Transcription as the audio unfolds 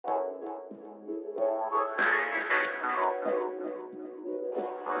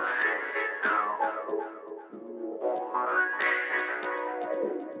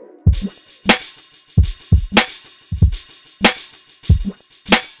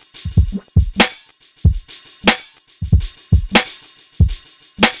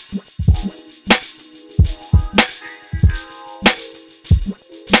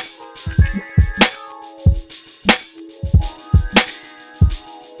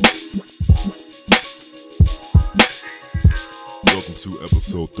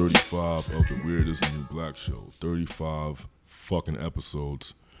episode 35 of the Weirdest New Black Show. 35 fucking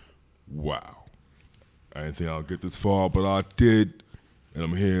episodes. Wow. I didn't think I'd get this far, but I did. And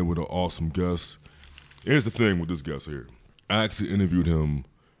I'm here with an awesome guest. Here's the thing with this guest here. I actually interviewed him,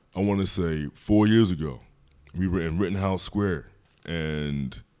 I want to say 4 years ago. We were in Rittenhouse Square.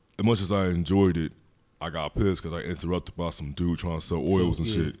 And as much as I enjoyed it, I got pissed because I interrupted by some dude trying to sell oils and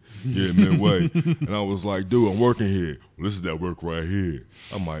shit. Yeah, midway. And I was like, dude, I'm working here. Well, this is that work right here.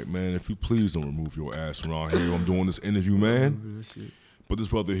 I'm like, man, if you please don't remove your ass from around here, I'm doing this interview, man. But this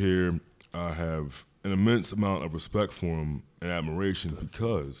brother here, I have an immense amount of respect for him and admiration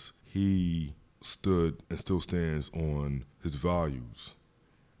because he stood and still stands on his values,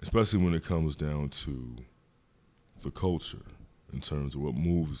 especially when it comes down to the culture in terms of what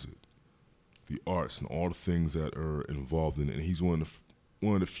moves it, the arts and all the things that are involved in it. And he's one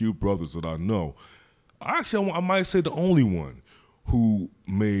of the few brothers that I know, I might say the only one, who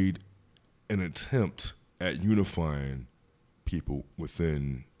made an attempt at unifying people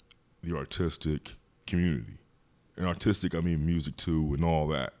within the artistic community. And artistic, I mean music too and all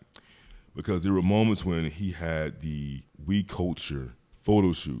that. Because there were moments when he had the We Culture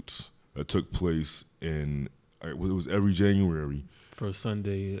photo shoots that took place in, it was every January. First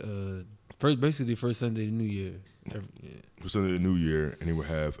Sunday, basically first Sunday of New Year. First Sunday of New Year, and he would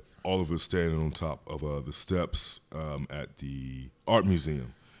have all of us standing on top of the steps at the Art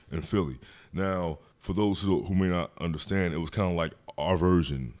Museum in Philly. Now, for those who may not understand, it was kind of like our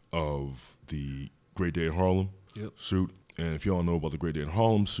version of the Great Day in Harlem shoot. And if y'all know about the Great Day in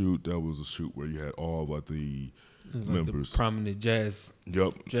Harlem shoot, that was a shoot where you had all of the members. The prominent jazz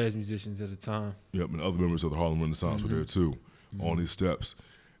musicians at the time. Yep, and other members of the Harlem Renaissance were there too, on these steps.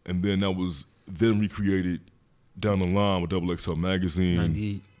 And then that was then recreated down the line with Double XL Magazine.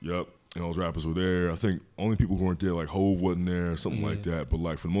 98. Yep, and those rappers were there. I think only people who weren't there, like Hove wasn't there, something like that. But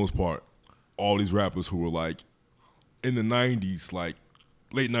like for the most part, all these rappers who were like in the 90s, like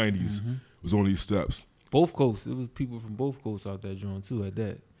late 90s, was on these steps. Both coasts. It was people from both coasts out there joining too at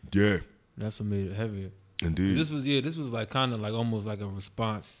that. Yeah. That's what made it heavier. Indeed. This was like kind of like almost like a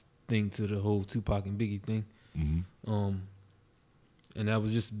response thing to the whole Tupac and Biggie thing. And that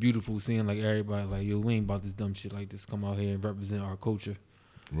was just beautiful seeing like everybody like, yo, we ain't about this dumb shit like this. Come out here and represent our culture.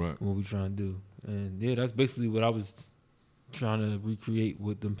 Right. What we trying to do. And yeah, that's basically what I was trying to recreate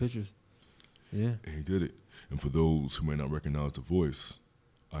with them pictures. Yeah. And he did it. And for those who may not recognize the voice,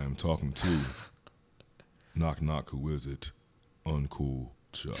 I am talking to knock knock, who is it? Uncool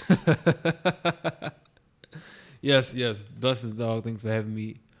Chuck. Yes. Blessings, dog. Thanks for having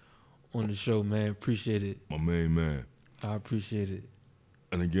me on the show, man. Appreciate it. My main man. I appreciate it.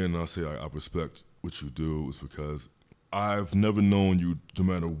 And again, I say I respect what you do is because I've never known you, no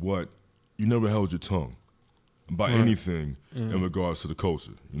matter what, you never held your tongue about anything in regards to the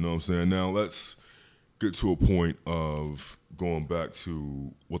culture. You know what I'm saying? Now let's get to a point of going back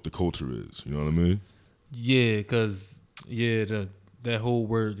to what the culture is. You know what I mean? Yeah, because, that whole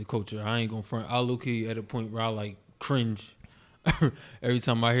word, the culture, I ain't going to front. I low-key at a point where I, like, cringe every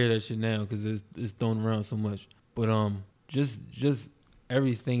time I hear that shit now because it's thrown around so much. But just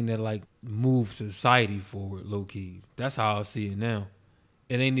everything that, like, moves society forward, low-key. That's how I see it now.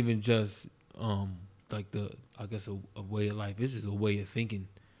 It ain't even just, like, a way of life. It's just a way of thinking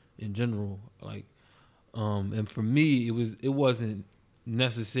in general. Like, and for me, it wasn't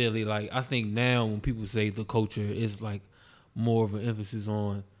necessarily like, I think now when people say the culture, it's like more of an emphasis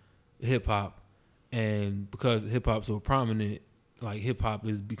on hip hop, and because hip hop's so prominent, like hip hop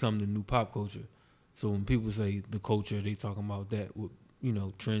has become the new pop culture. So when people say the culture, they talking about that with,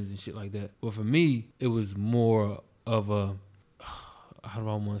 trends and shit like that. But for me, it was more of a, how do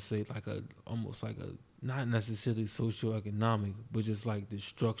I want to say, like almost like a, not necessarily socioeconomic, but just like the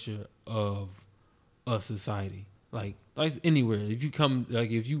structure of a society. Like anywhere, if you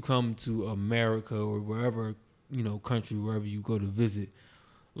come to America or wherever, country, wherever you go to visit,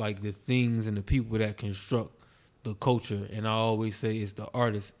 like the things and the people that construct the culture, and I always say it's the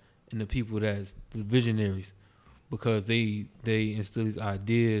artists and the people that's the visionaries, because they instill these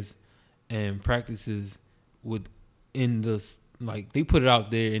ideas and practices within the, like, they put it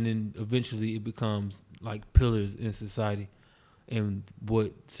out there, and then eventually it becomes like pillars in society and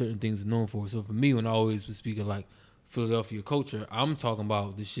what certain things are known for. So for me, when I always was speaking like Philadelphia culture, I'm talking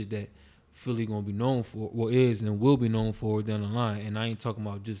about the shit that Philly gonna be known for, or is and will be known for down the line. And I ain't talking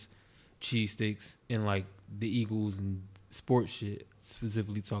about just cheesesteaks and like the Eagles and sports shit.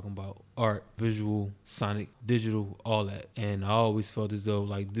 Specifically talking about art, visual, sonic, digital, all that. And I always felt as though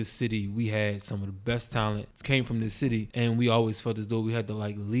like this city, we had some of the best talent came from this city, and we always felt as though we had to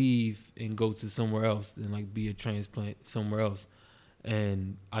like leave and go to somewhere else and like be a transplant somewhere else.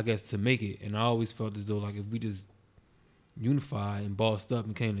 And I guess to make it, and I always felt as though like if we just unify and bossed up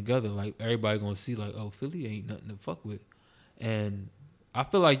and came together, like everybody gonna see like, oh, Philly ain't nothing to fuck with. And I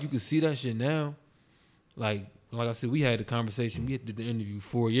feel like you can see that shit now. Like I said, we had a conversation. We did the interview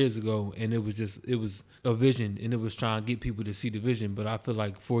 4 years ago, and it was a vision, and it was trying to get people to see the vision. But I feel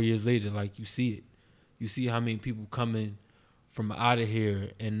like 4 years later, like you see it. You see how many people coming from out of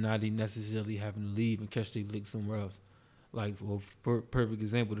here and not even necessarily having to leave and catch their lick somewhere else. Like, for perfect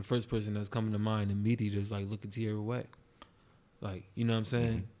example, the first person that's coming to mind immediately is like, look at Tierra Whack. Like, you know what I'm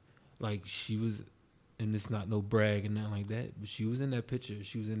saying? Mm-hmm. Like, she was, and it's not no brag and nothing like that, but she was in that picture.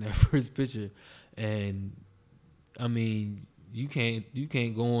 She was in that first picture. And, I mean, you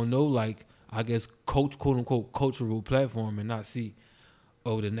can't go on no, like, I guess, quote unquote, cultural platform and not see,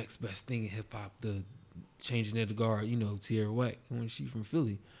 oh, the next best thing in hip hop, the changing of the guard, you know, Tierra Whack, when she from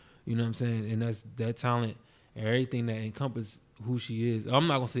Philly. You know what I'm saying? And that's that talent and everything that encompass who she is. I'm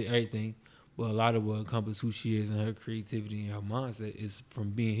not going to say everything, but a lot of what encompass who she is and her creativity and her mindset is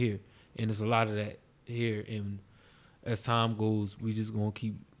from being here. And there's a lot of that here. And as time goes, we just going to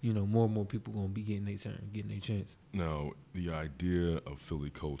keep, you know, more and more people going to be getting their turn, getting their chance. Now, the idea of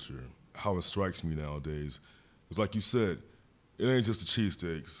Philly culture, how it strikes me nowadays, is like you said, it ain't just the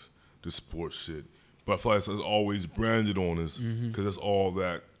cheesesteaks, the sports shit. But I feel like it's always branded on us because that's all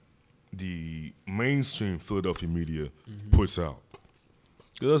that the mainstream Philadelphia media puts out.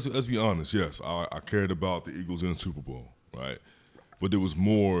 Let's be honest, yes, I cared about the Eagles in the Super Bowl, right? But there was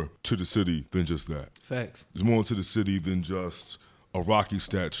more to the city than just that. Facts. There's more to the city than just a Rocky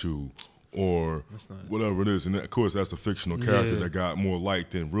statue or whatever it is. And of course, that's a fictional character that got more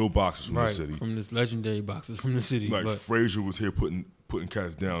light than real boxers from the city. From this legendary boxers from the city. Like Frazier was here putting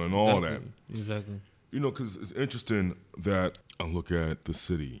cats down and all that. Exactly. You know, because it's interesting that I look at the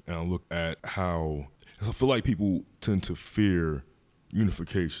city and I look at how I feel like people tend to fear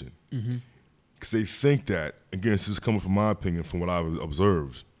unification. Because they think that, again, this is coming from my opinion, from what I've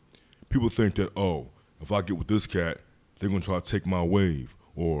observed, people think that, oh, if I get with this cat, they're going to try to take my wave,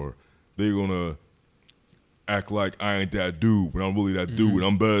 or they're going to act like I ain't that dude, but I'm really that dude, and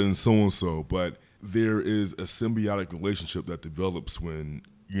I'm better than so-and-so. But there is a symbiotic relationship that develops when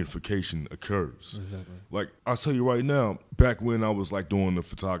unification occurs. Exactly. Like, I'll tell you right now, back when I was like doing the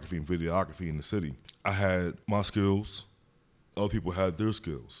photography and videography in the city, I had my skills, other people had their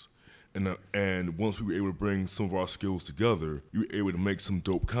skills. And once we were able to bring some of our skills together, you were able to make some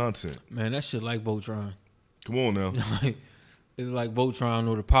dope content. Man, that shit like Voltron. Come on now. It's like Voltron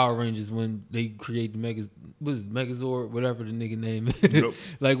or the Power Rangers when they create the Megazord, whatever the nigga name is. Yep.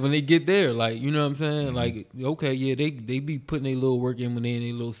 Like when they get there, like, you know what I'm saying? Like, okay, yeah, they be putting their little work in when they in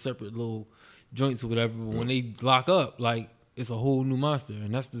their little separate little joints or whatever. But when they lock up, like, it's a whole new monster.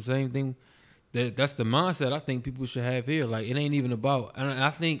 And that's the same thing. That's the mindset I think people should have here. Like, it ain't even about. And I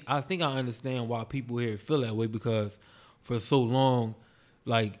think I understand why people here feel that way, because for so long,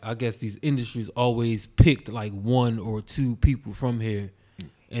 like, I guess these industries always picked like one or two people from here,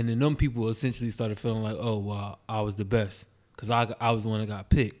 and then them people essentially started feeling like, oh, well, I was the best because I was the one that got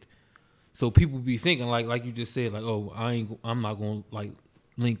picked. So people be thinking like you just said, like, oh, I'm not gonna like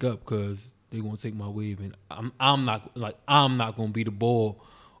link up because they gonna take my wave, and I'm not gonna be the ball,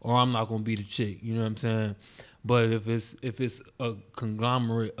 or I'm not gonna be the chick. You know what I'm saying? But if it's a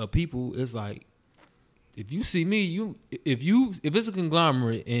conglomerate of people, it's like, if you see me, if it's a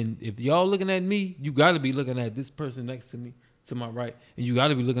conglomerate, and if y'all looking at me, you got to be looking at this person next to me, to my right, and you got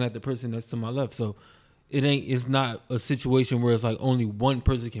to be looking at the person that's to my left. So it's not a situation where it's like only one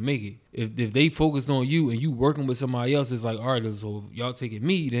person can make it. If they focus on you and you working with somebody else, it's like, all right, so if y'all taking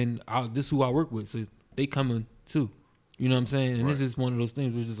me, then this is who I work with. So they coming too. You know what I'm saying? And This is one of those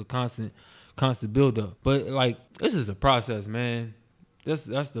things which is a constant build up. But like, this is a process, man. That's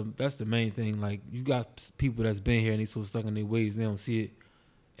the main thing. Like, you got people that's been here and they so stuck in their ways, they don't see it.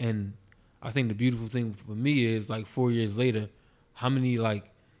 And I think the beautiful thing for me is, like, 4 years later, how many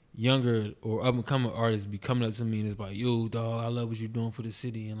like younger or up and coming artists be coming up to me and it's like, yo, dog, I love what you're doing for the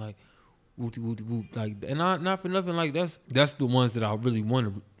city, and like, whoop whoop whoop, like, and not for nothing, like, that's the ones that I really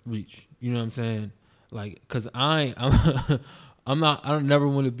want to reach. You know what I'm saying? Like, cause I don't never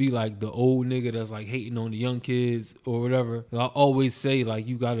want to be like the old nigga that's like hating on the young kids or whatever. I always say, like,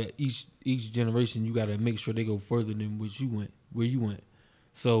 you gotta each generation, you gotta make sure they go further than where you went.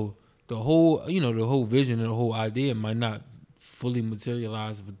 So the whole vision and the whole idea might not fully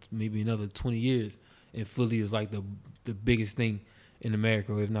materialize for maybe another 20 years, and Philly is like the biggest thing in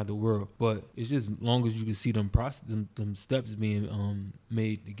America, if not the world. But it's just as long as you can see them steps being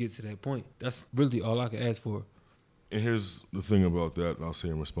made to get to that point. That's really all I can ask for. And here's the thing about that, I'll say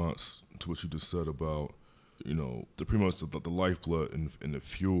in response to what you just said about the pretty much the lifeblood and the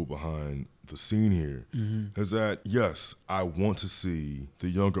fuel behind the scene here is that, yes, I want to see the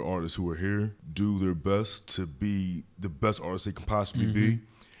younger artists who are here do their best to be the best artists they can possibly be.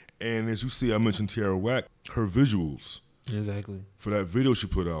 And as you see, I mentioned Tierra Whack, her visuals. Exactly. For that video she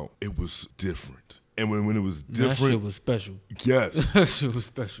put out, it was different. And when it was different, that shit was special. Yes. That shit was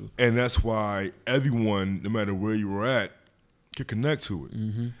special. And that's why everyone, no matter where you were at, could connect to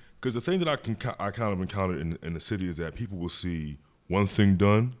it. Because the thing that I kind of encountered in the city is that people will see one thing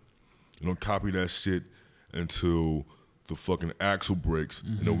done, and they'll copy that shit until the fucking axle breaks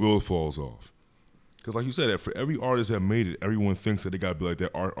and the wheel falls off. Because like you said, for every artist that made it, everyone thinks that they got to be like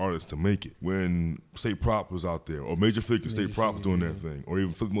that artist to make it. When State Prop was out there, or Major Figure, State Prop was doing that thing, or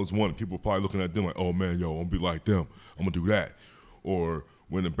even Flip Most Wanted, people were probably looking at them like, oh man, yo, I'm going to be like them. I'm going to do that. Or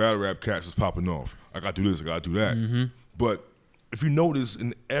when the battle rap cats was popping off, I got to do this, I got to do that. But if you notice,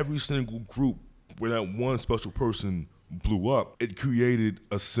 in every single group where that one special person blew up, it created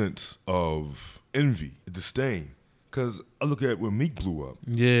a sense of envy, disdain. Because I look at when Meek blew up.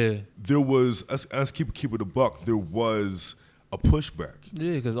 Yeah. There was, let's keep it a buck, there was a pushback.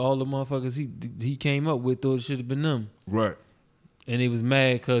 Yeah, because all the motherfuckers he came up with thought it should have been them. Right. And they was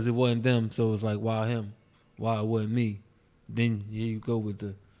mad because it wasn't them, so it's like, why him? Why it wasn't me? Then here you go with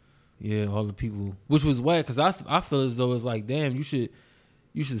all the people. Which was whack, because I feel as though it's like, damn, you should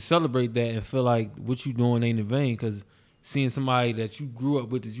celebrate that and feel like what you doing ain't in vain, because seeing somebody that you grew up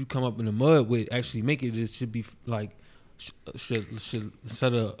with, that you come up in the mud with, actually make it should be like, should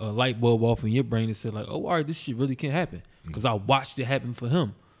set a light bulb off in your brain and say like, oh, all right, this shit really can happen because I watched it happen for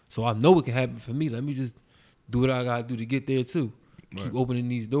him, so I know it can happen for me. Let me just do what I gotta do to get there too. Right. Keep opening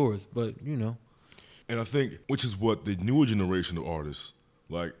these doors, but And I think, which is what the newer generation of artists,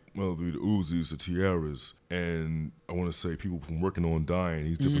 like the Uzis, the Tierras, and I want to say people from Working on Dying,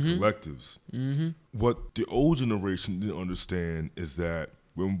 these different collectives. What the old generation didn't understand is that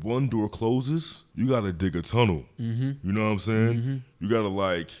when one door closes, you got to dig a tunnel. You know what I'm saying? You got to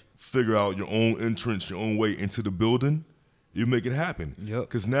like figure out your own entrance, your own way into the building. You make it happen.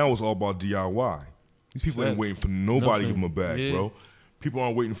 Because now it's all about DIY. These people ain't waiting for nobody to give them a bag, bro. People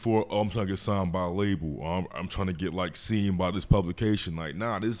aren't waiting for, I'm trying to get signed by a label, or I'm trying to get like seen by this publication. Like,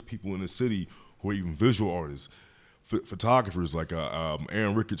 nah, there's people in the city who are even visual artists, photographers like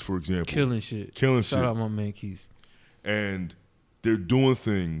Aaron Ricketts, for example. Killing shit. Shout out my man Keith. And they're doing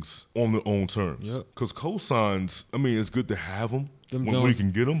things on their own terms. Because cosigns, I mean, it's good to have them when we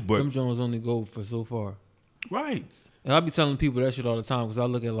can get them, but them Jones only go for so far. Right. And I be telling people that shit all the time, because I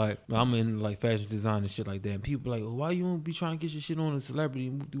look at like, I'm in like fashion design and shit like that, and people like, well, why you don't be trying to get your shit on a celebrity?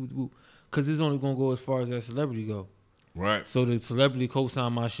 Because it's only gonna go as far as that celebrity go. Right. So the celebrity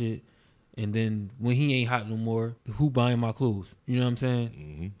co-sign my shit, and then when he ain't hot no more, who buying my clothes? You know what I'm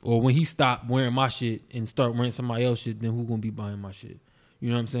saying? Or when he stop wearing my shit and start wearing somebody else's shit, then who gonna be buying my shit? You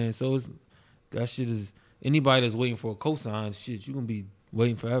know what I'm saying? So that shit is, anybody that's waiting for a cosign shit, you gonna be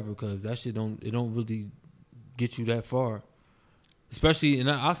waiting forever, because that shit don't really get you that far. Especially, and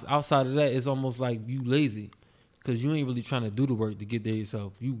outside of that, it's almost like you lazy, because you ain't really trying to do the work to get there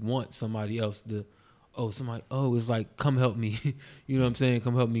yourself. You want somebody else to, it's like, come help me. You know what I'm saying?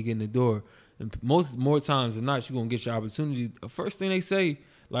 Come help me get in the door. And more times than not, you're gonna get your opportunity. The first thing they say,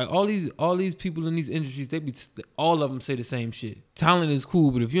 like all these people in these industries, all of them say the same shit. Talent is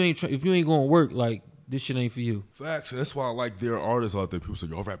cool, but if you ain't gonna work, like, this shit ain't for you. Facts. And that's why, like, there are artists out there, people say,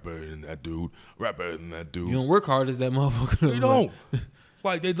 yo, rap better than that dude. Rap better than that dude. You don't work hard as that motherfucker. You don't.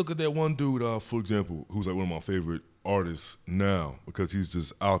 Like, they look at that one dude, for example, who's like one of my favorite artists now, because he's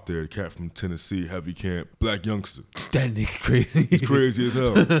just out there, the cat from Tennessee, heavy camp, black youngster. That nigga crazy. He's crazy as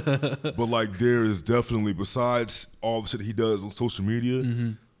hell. But, like, there is definitely, besides all the shit he does on social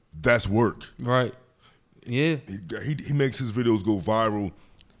media, that's work. Right. Yeah. He makes his videos go viral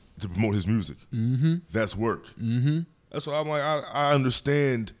to promote his music. That's work. That's why I'm like, I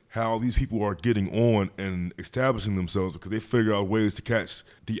understand how these people are getting on and establishing themselves, because they figure out ways to catch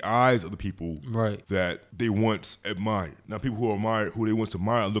the eyes of the people that they once admired. Now, people who they once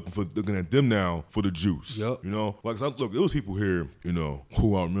admired are looking at them now for the juice. You know, like, look, there was people here,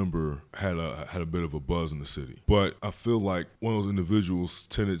 who I remember had a bit of a buzz in the city, but I feel like one of those individuals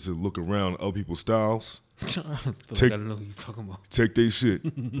tended to look around other people's styles. I don't know who you're talking about. Take their shit,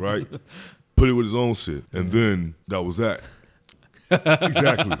 right? Put it with his own shit, and then that was that.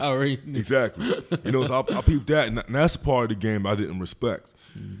 Exactly. Exactly. So I peeped that, and that's the part of the game I didn't respect,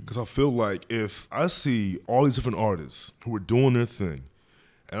 because I feel like if I see all these different artists who are doing their thing,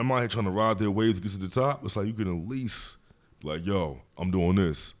 and I'm out here trying to ride their wave to get to the top, it's like you can at least be like, yo, I'm doing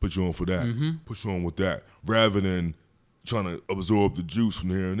this, put you on for that, put you on with that, rather than trying to absorb the juice from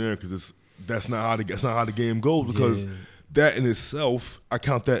here and there, because that's not how the game goes, because that in itself, I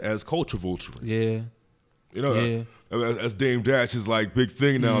count that as culture vulturing. Yeah. You know, as Dame Dash is like big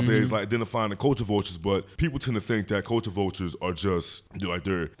thing nowadays, like identifying the culture vultures. But people tend to think that culture vultures are just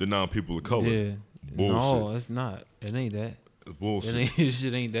they're non-people of color. Yeah. Bullshit. No, it's not. It ain't that. It's bullshit.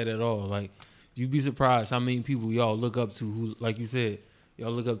 Shit ain't that at all. Like, you'd be surprised how many people y'all look up to who, like you said,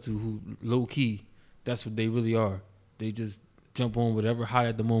 y'all look up to who low key, that's what they really are. They just jump on whatever hot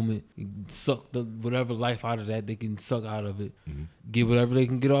at the moment, suck the whatever life out of that they can suck out of it, get whatever they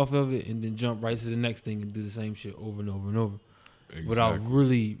can get off of it, and then jump right to the next thing and do the same shit over and over and over, without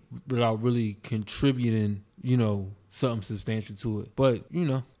really contributing, something substantial to it. But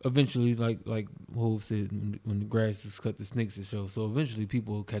eventually, like Hov said, when the grass is cut, the snakes will show. So eventually,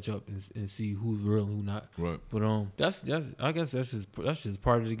 people will catch up and see who's real and who not. Right. But that's I guess that's just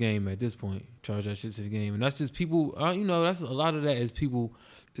part of the game at this point. Charge that shit to the game, and that's just people. That's a lot of that is people.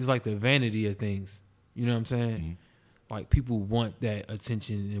 It's like the vanity of things. You know what I'm saying? Mm-hmm. Like, people want that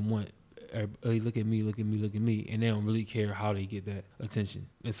attention and want, hey, look at me, and they don't really care how they get that attention.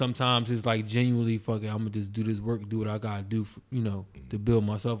 And sometimes it's like genuinely, fuck it, I'm gonna just do this work, do what I gotta do, to build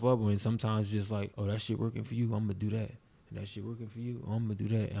myself up. And sometimes just like, oh, that shit working for you, I'm gonna do that. And that shit working for you, I'm gonna do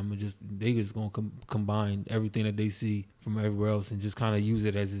that. And they just gonna combine everything that they see from everywhere else and just kind of use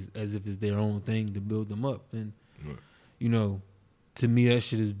it as if it's their own thing to build them up. And to me, that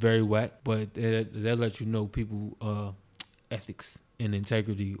shit is very whack. But that lets you know people ethics and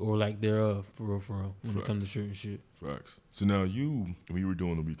integrity, or lack thereof, for real, when it comes to certain shit. Facts. So now when you were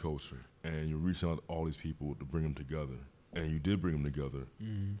doing the We Culture, and you're reaching out to all these people to bring them together, and you did bring them together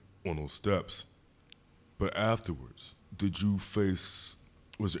on those steps, but afterwards,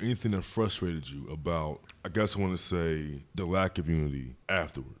 was there anything that frustrated you about, I guess I want to say, the lack of unity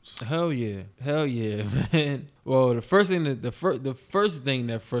afterwards? Hell yeah, man. Well, the first thing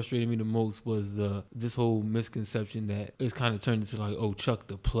that frustrated me the most was this whole misconception that it's kind of turned into like, oh, Chuck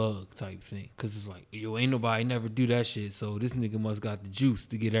the plug type thing. Cause it's like, yo, ain't nobody never do that shit, so this nigga must got the juice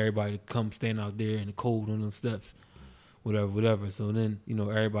to get everybody to come stand out there in the cold on them steps. Whatever. So then,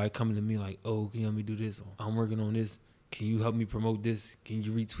 everybody coming to me like, oh, can you help me do this? I'm working on this. Can you help me promote this? Can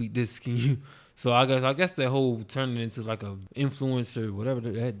you retweet this? Can you? So I guess that whole turning into like a influencer, whatever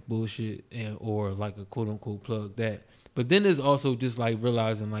that bullshit, or like a quote unquote plug that. But then there's also just like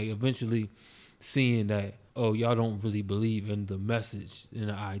realizing, like, eventually seeing that, oh, y'all don't really believe in the message and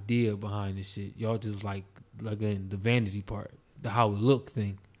the idea behind this shit. Y'all just like in the vanity part, the how it look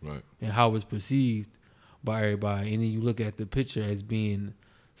thing, right, and how it's perceived by everybody. And then you look at the picture as being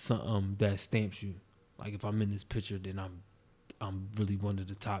something that stamps you. Like, if I'm in this picture, then I'm really one of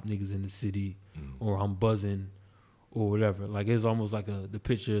the top niggas in the city, or I'm buzzing, or whatever. Like, it's almost like the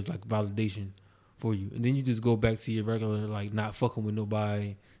picture is like validation for you. And then you just go back to your regular, like, not fucking with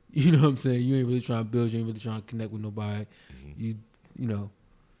nobody. You know what I'm saying? You ain't really trying to build. You ain't really trying to connect with nobody. You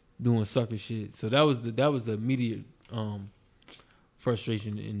doing sucker shit. So that was the immediate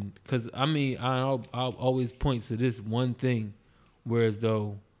frustration. And because I'll always point to this one thing, whereas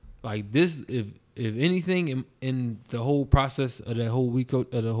though, like, this, if anything in the whole process of the whole We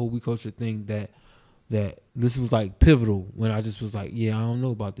Culture thing, that this was like pivotal, when I just was like, yeah, I don't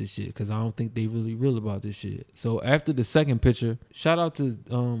know about this shit, because I don't think they really real about this shit. So after the second picture, shout out to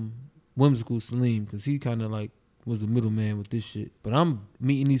Whimsical Salim, because he kind of like was the middleman with this shit. But I'm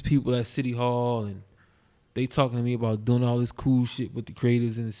meeting these people at City Hall, and they talking to me about doing all this cool shit with the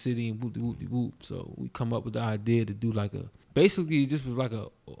creatives in the city and whoop. So we come up with the idea to do basically just was like a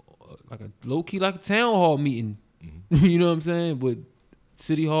low key, like a town hall meeting. You know what I'm saying? But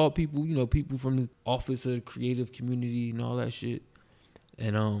City Hall people, people from the office of the creative community and all that shit.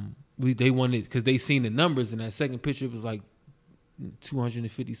 And they wanted, because they seen the numbers in that second picture, it was like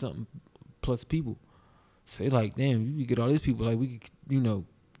 250 something plus people. So they like, damn, you could get all these people, like, we could,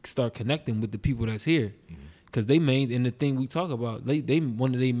 start connecting with the people that's here. Because and the thing we talk about, they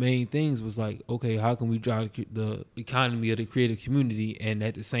one of their main things was like, okay, how can we drive the economy of the creative community, and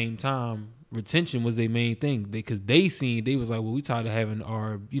at the same time, retention was their main thing. Because they was like, well, we tired of having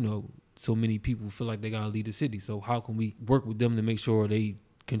our, so many people feel like they gotta leave the city. So how can we work with them to make sure they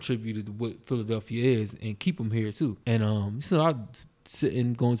contributed to what Philadelphia is and keep them here too? And so I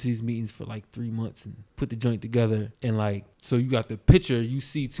sitting going to these meetings for like 3 months and put the joint together. And like, so you got the picture, you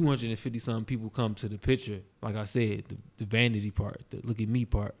see 250 something people come to the picture. Like I said, the vanity part, the look at me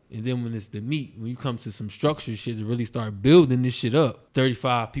part. And then when it's the meat, when you come to some structure shit to really start building this shit up,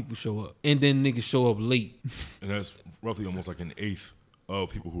 35 people show up. And then niggas show up late. And that's roughly almost like an eighth of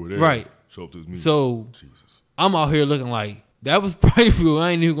people who were there. Right. Show up to this meeting. So Jesus. I'm out here looking like, that was probably,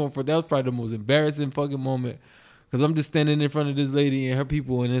 I ain't even going for, that was probably the most embarrassing fucking moment. Because I'm just standing in front of this lady and her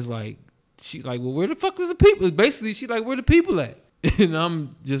people, and it's like she like, well, where the fuck is the people? Basically, she like, where the people at? And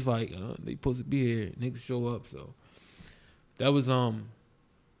I'm just like, they supposed to be here. Niggas show up. So that was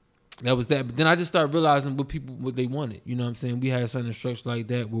that. But then I just started realizing what they wanted. You know what I'm saying? We had something structured like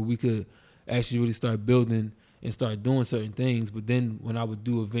that where we could actually really start building and start doing certain things. But then when I would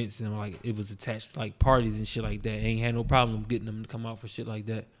do events and like it was attached to like parties and shit like that, I ain't had no problem getting them to come out for shit like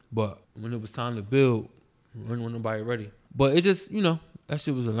that. But when it was time to build, when nobody ready. But it just, that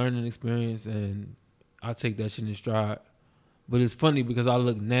shit was a learning experience, and I take that shit in stride. But it's funny because I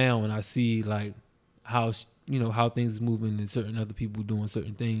look now and I see like how how things is moving and certain other people doing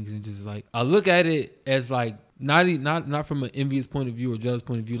certain things, and just like I look at it as like not from an envious point of view or jealous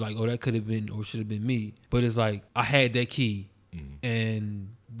point of view, like, oh, that could have been or should have been me. But it's like I had that key,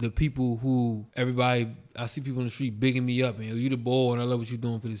 and the people who I see people in the street bigging me up and you the ball and I love what you're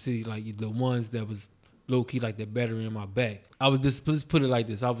doing for the city, like the ones that was low key like the battery in my back. I was just, let's put it like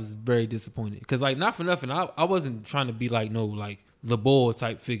this, I was very disappointed because like not for nothing, I wasn't trying to be like no like the ball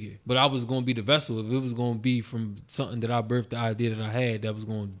type figure, but I was going to be the vessel. If it was going to be from something that I birthed, the idea that I had that was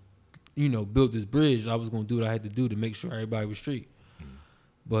going to build this bridge, I was going to do what I had to do to make sure everybody was straight.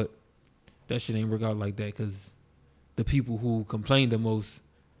 But that shit ain't work out like that because the people who complain the most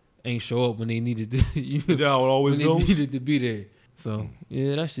ain't show up when they needed to. That how it always goes? They needed to be there. So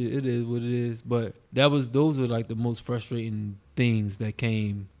yeah, that shit, it is what it is. But those are like the most frustrating things that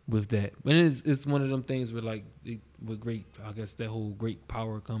came with that. But it's one of them things where like with great, I guess that whole great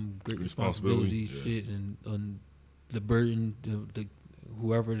power come great responsibility shit, and the burden, the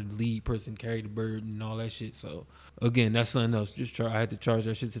whoever the lead person carried the burden and all that shit. So again, that's something else. I had to charge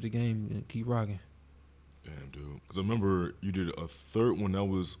that shit to the game and keep rocking. Damn, dude. Because I remember you did a third one.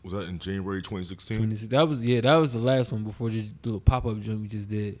 Was that in January 2016? That was the last one before this little pop-up joint we just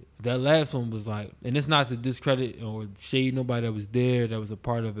did. That last one was like, and it's not to discredit or shade nobody that was there, that was a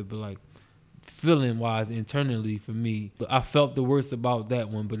part of it, but like feeling-wise, internally for me, I felt the worst about that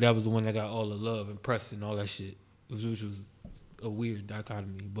one, but that was the one that got all the love and press and all that shit, which was a weird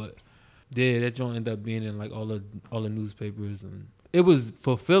dichotomy. But yeah, that joint ended up being in like all the newspapers, and it was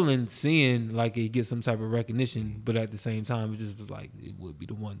fulfilling seeing like it get some type of recognition, but at the same time, it just was like it would be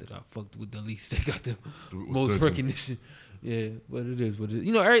the one that I fucked with the least. They got the most recognition. Yeah, but it is what it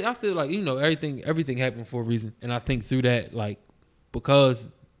is. I feel like everything happened for a reason, and I think through that, like because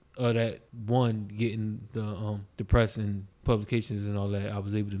of that one getting the press and publications and all that, I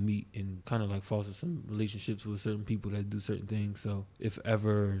was able to meet and kind of like foster some relationships with certain people that do certain things. So if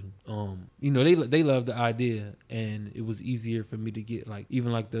ever, they love the idea, and it was easier for me to get like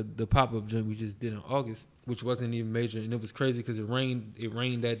even like the pop-up joint we just did in August, which wasn't even major, and it was crazy because it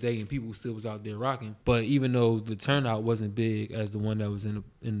rained that day and people still was out there rocking. But even though the turnout wasn't big as the one that was in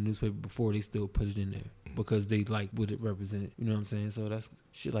the newspaper before, they still put it in there because they like what it represented. You know what I'm saying? So that's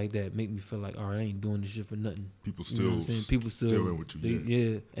shit like that make me feel like, all right, I ain't doing this shit for nothing. People still, you know what I'm saying? People still with you.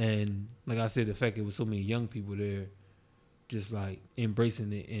 Yeah. And like I said, the fact there was so many young people there, just like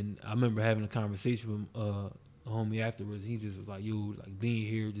embracing it. And I remember having a conversation with a homie afterwards. He just was like, yo, like being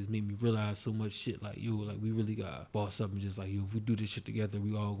here just made me realize so much shit. Like, yo, like we really got boss up and just like, yo, if we do this shit together,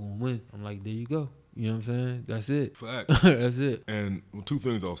 we all gonna win. I'm like, there you go. You know what I'm saying? That's it. Fact. That's it. And two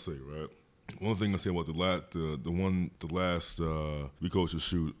things I'll say, right? One thing I say about the last We Culture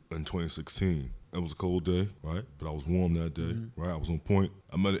shoot in 2016. It was a cold day, right? But I was warm that day, right? I was on point.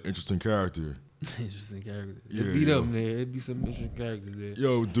 I met an interesting character. Interesting character. Yeah, It'd be up there. It'd be some interesting characters there.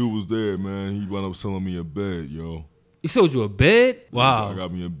 Yo, dude was there, man. He wound up selling me a bed, yo. He sold you a bed? Wow. I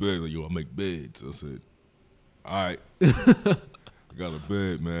got me a bed. Like, yo, I make beds. I said, all right. I got a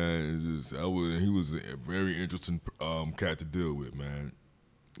bed, man. He was a very interesting cat to deal with, man.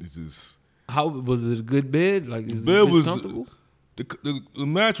 It's just. How was it? A good bed? Like, is the bed was comfortable? The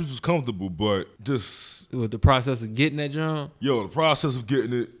mattress was comfortable, but just with the process of getting that job. Yo, the process of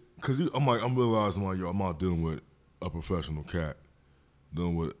getting it, cause I'm realizing like, yo, I'm not dealing with a professional cat,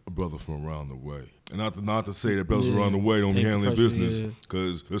 dealing with a brother from around the way, and not to say that brothers around the way don't be handling business,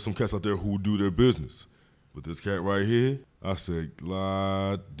 cause there's some cats out there who do their business, but this cat right here, I said,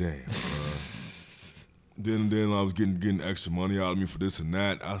 God damn. Then I was getting extra money out of me for this and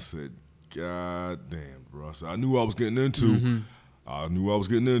that. I said, God damn, bro. I said, I knew what I was getting into. I knew what I was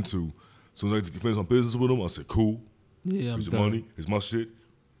getting into. As soon as I finish my business with him, I said, cool. Yeah, Here's your money. Here's my shit.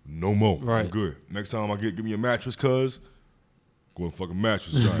 No more. Right. I'm good. Next time give me a mattress, cuz. Go and fucking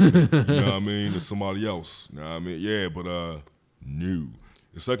mattress guy. You know what I mean? It's somebody else. You know what I mean? Yeah, but no.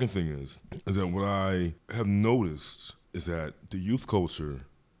 The second thing is that what I have noticed is that the youth culture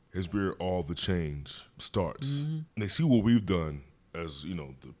is where all the change starts. They see what we've done as,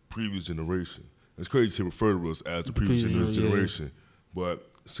 the previous generation. It's crazy to refer to us as the previous generation, but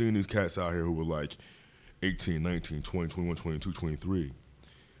seeing these cats out here who were like 18, 19, 20, 21, 22, 23,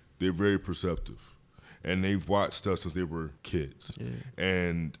 they're very perceptive. And they've watched us since they were kids. Yeah.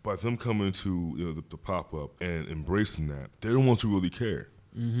 And by them coming to the pop-up and embracing that, they're the ones who really care.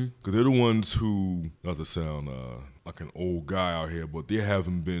 Because they're the ones who, not to sound like an old guy out here, but they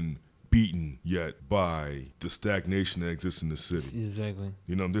haven't been beaten yet by the stagnation that exists in the city. Exactly.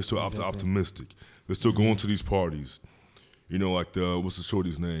 They're still optimistic. They're still going to these parties. Like what's the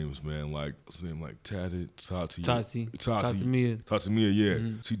shorty's names, man? Like what's his name? Like Tati, Mia, yeah.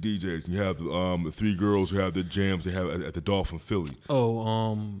 She DJs. And you have the three girls who have the jams they have at the Dolphin Philly.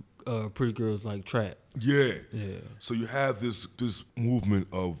 Pretty Girls Like Trap. Yeah. So you have this movement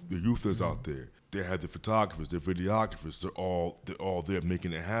of the youth that's out there. They have the photographers, the videographers. They're all there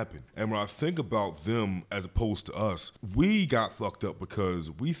making it happen. And when I think about them as opposed to us, we got fucked up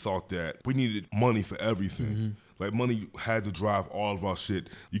because we thought that we needed money for everything. Like money had to drive all of our shit.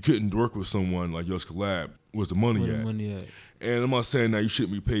 You couldn't work with someone like Yours Collab. Where's the money at? And I'm not saying that you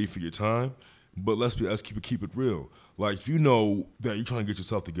shouldn't be paid for your time, but let's keep it real. Like if you know that you're trying to get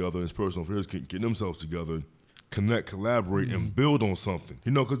yourself together and this person over here is getting themselves together, connect, collaborate, and build on something.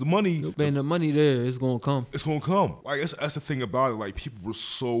 Because the money... Man, the money there is going to come. It's going to come. Like, that's the thing about it. Like, people were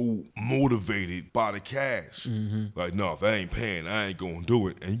so motivated by the cash. Like, no, if I ain't paying, I ain't going to do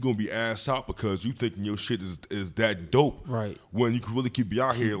it. And you're going to be ass out because you thinking your shit is that dope. Right. When you can really keep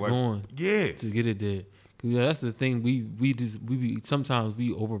out here, like... Going yeah. To get it there. Yeah, that's the thing. Sometimes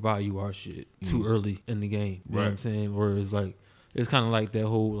we overvalue our shit too early in the game. You know what I'm saying? Where it's like... It's kind of like that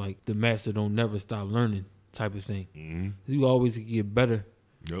whole, like, the master don't never stop learning type of thing. You always get better.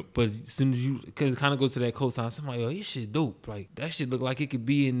 Yep. But as soon as cause it kind of goes to that cosign, somebody, this shit dope. Like, that shit look like it could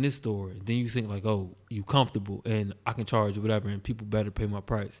be in this store. Then you think like, you comfortable and I can charge whatever and people better pay my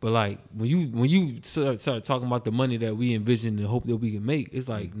price. But like, when you start talking about the money that we envision and hope that we can make, it's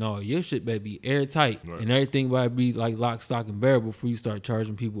like, no, your shit better be airtight. Right. And everything better be like lock, stock, and barrel before you start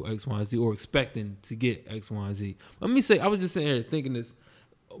charging people X, Y, and Z or expecting to get X, Y, and Z. Let me say, I was just sitting here thinking this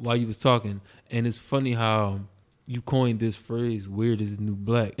while you was talking, and it's funny how you coined this phrase "weird is the new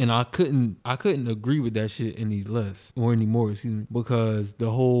black," and I couldn't agree with that shit any more, because the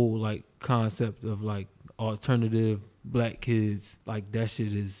whole like concept of like alternative black kids, like that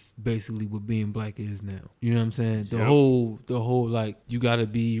shit is basically what being black is now. You know what I'm saying? The whole like you gotta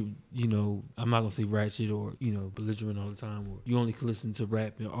be, I'm not gonna say ratchet or belligerent all the time, or you only can listen to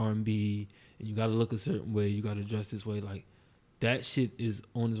rap and R&B, and you gotta look a certain way, you gotta dress this way, like. That shit is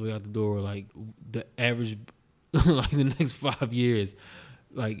on its way out the door. Like the average, like the next 5 years,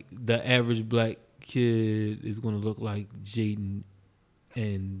 like the average black kid is gonna look like Jaden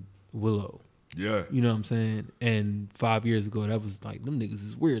and Willow. Yeah. You know what I'm saying? And 5 years ago, that was like, them niggas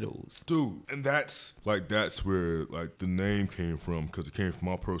is weirdos. Dude, and that's where like the name came from, because it came from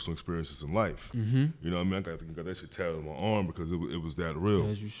my personal experiences in life. You know what I mean? I got that shit tatted on my arm because it was that real.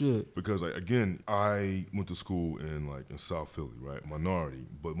 As you should. Because like, again, I went to school in South Philly, right? Minority.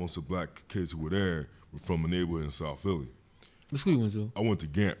 But most of the black kids who were there were from a neighborhood in South Philly. What school you went to? I went to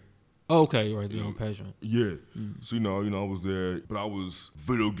Gant. Oh, okay, right there on Passion. Yeah. So, I was there, but I was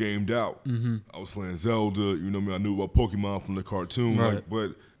video gamed out. I was playing Zelda, you know what I mean? I knew about Pokemon from the cartoon, right.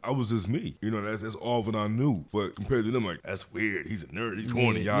 But I was just me. That's all that I knew. But compared to them, like, that's weird. He's a nerd. He's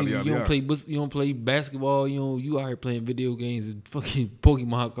corny, yada, yada, yada. You don't play basketball. You out here playing video games and fucking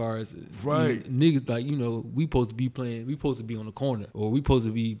Pokemon cards. Right. Niggas, like, we supposed to be on the corner, or we supposed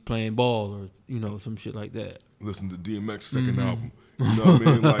to be playing ball, or, some shit like that. Listen to DMX's second album. You know what I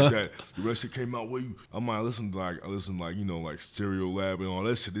mean? Like that. The rest shit came out where I might listen like Stereo Lab and all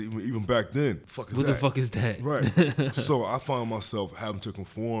that shit. Even back then. What the fuck is that? Right. So I found myself having to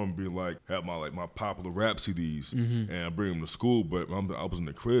conform, be like, have my popular rap CDs and I bring them to school, but I was in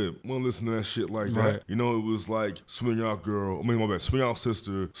the crib. I wasn't listening to that shit like that. It was like Swing Out Girl, Swing Out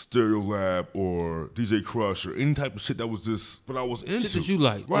Sister, Stereo Lab, or DJ Crush, or any type of shit that was just what I was into. Shit that you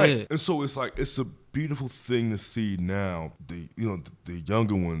like. Right. Yeah. And so it's like, it's a beautiful thing to see now. The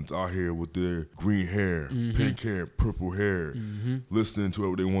younger ones out here with their green hair, pink hair, purple hair, listening to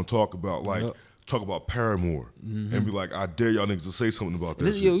whatever they want to talk about, like talk about Paramore, and be like, I dare y'all niggas to say something about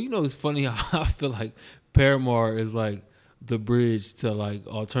this. It's funny how I feel like Paramore is like the bridge to like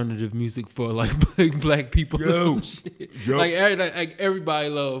alternative music for like black people. Or some shit. Like everybody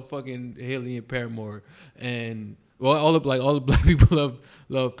love fucking Haley and Paramore, and all the black people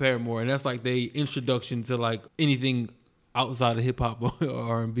love Paramore, and that's like they introduction to like anything outside of hip hop or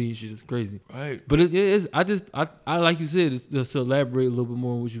R&B shit. Is crazy, right? But it is. I like you said, to elaborate a little bit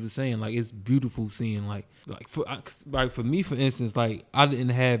more on what you were saying. Like, it's beautiful seeing for me, for instance, like I didn't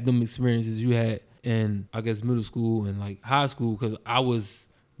have them experiences you had in, I guess, middle school and like high school, because I was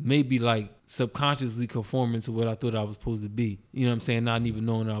maybe like subconsciously conforming to what I thought I was supposed to be. You know what I'm saying? Not even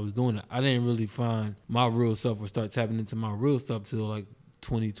knowing that I was doing it. I didn't really find my real self or start tapping into my real stuff till like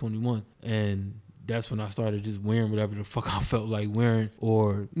 2021. And that's when I started just wearing whatever the fuck I felt like wearing,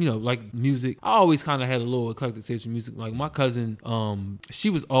 or, you know, like music. I always kind of had a little eclectic taste in music. Like my cousin, she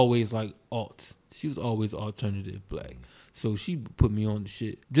was always like alt. She was always alternative black. So she put me on the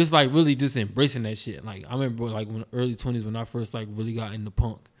shit. Just like really just embracing that shit. Like I remember like when early 20s when I first like really got into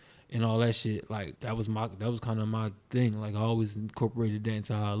punk and all that shit, like that was kind of my thing. Like I always incorporated that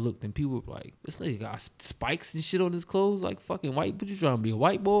into how I looked, and people were like, "This nigga got spikes and shit on his clothes, like fucking white. But you trying to be a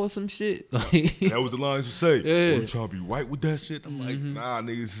white boy or some shit?" Like that was the lines you say. Yeah. Oh, you trying to be white with that shit? I'm like, nah,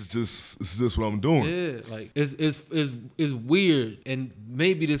 nigga, this is just what I'm doing. Yeah, like it's weird, and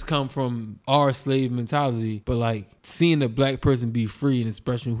maybe this come from our slave mentality, but like seeing a black person be free and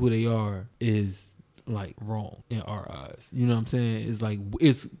expressing who they are is like wrong in our eyes. You know what I'm saying? It's like,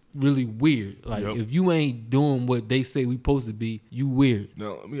 it's really weird. Like if you ain't doing what they say we supposed to be, you weird.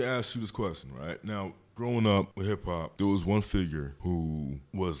 Now let me ask you this question, right? Now, growing up with hip hop, there was one figure who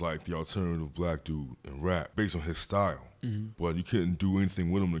was like the alternative black dude in rap based on his style. But you couldn't do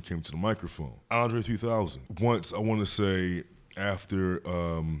anything with him when it came to the microphone. Andre 3000. Once, I want to say after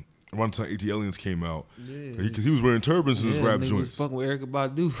around the time AT Aliens came out, because he was wearing turbans in his rap joints. Was fucking with Erykah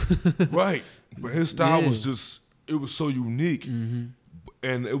Badu. Right. But his style was just, it was so unique. And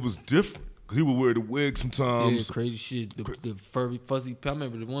it was different. Because he would wear the wig sometimes. Yeah, crazy shit. The furry, fuzzy, I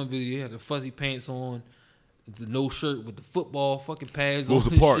remember the one video, he had the fuzzy pants on, the no shirt with the football fucking pads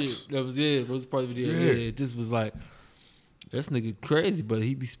Rosa on. Parks. Shit. That was, Rosa Parks video. Yeah, it just was like, this nigga crazy, but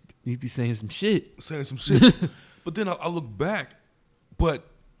he be saying some shit. But then I look back, but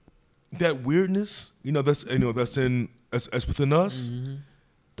that weirdness, that's within us.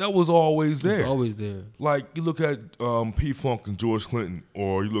 That was always there. It's always there. Like you look at P-Funk and George Clinton,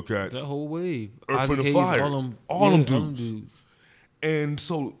 or you look at that whole wave, Earth, Wind & Fire, all them dudes. And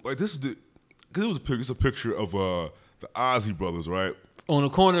so like this is because it's a picture of the Ozzy brothers, right? On the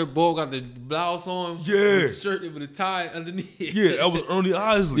corner, Bo got the blouse on, with the shirt with a tie underneath. Yeah, that was Ernie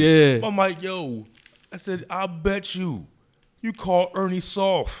Isley. Yeah, I'm like, yo, I said, I bet you call Ernie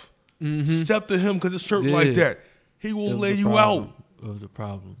soft. Step to him because his shirt like that, he will lay you out. It was a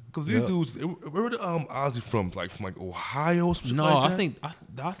problem because these dudes. Where the Ozzy from? Like Ohio? No, like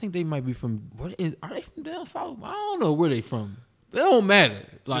I think they might be from. Are they from down south? I don't know where they from. It don't matter.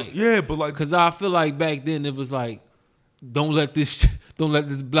 Like but like because I feel like back then it was like, don't let this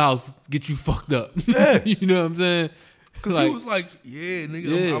blouse get you fucked up. Yeah. You know what I'm saying? Because he was like, yeah,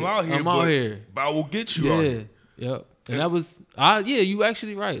 nigga, I'm out here. But I will get you out here. Yep. And that was, you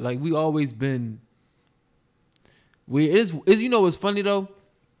actually right. Like we always been. Is what's funny though?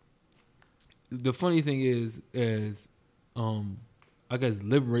 The funny thing is I guess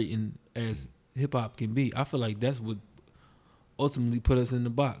liberating as hip hop can be, I feel like that's what ultimately put us in the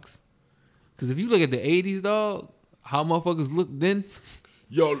box. Because if you look at the 80s, dog, how motherfuckers looked then.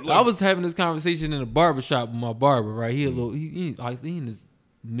 Yo, like, I was having this conversation in a barbershop with my barber, right? He in his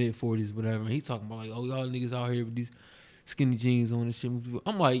mid 40s, whatever. And he talking about like, oh, y'all niggas out here with these skinny jeans on and shit.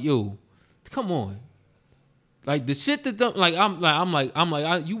 I'm like, yo, come on. Like the shit that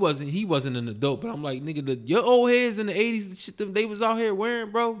he wasn't an adult, but I'm like, nigga, your old heads in the 80s, the shit that they was out here wearing,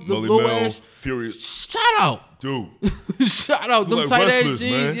 bro. The low ass, Furious. Shout out, dude. Shout out, them like tight ass jeans,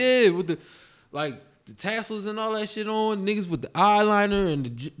 man. Yeah, with the tassels and all that shit on. Niggas with the eyeliner and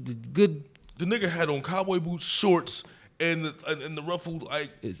the good. The nigga had on cowboy boots, shorts, and the ruffled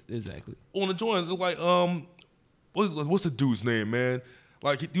exactly on the joint. It was like what's the dude's name, man?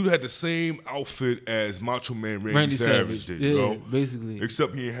 Like, dude had the same outfit as Macho Man Randy Savage did, basically.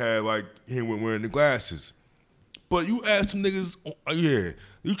 Except he wasn't wearing the glasses. But you ask some niggas,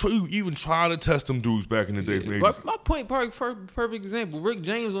 you even try to test them dudes back in the day. My point, perfect example. Rick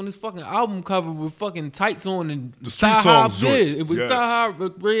James on this fucking album cover with fucking tights on and the street songs joints. It was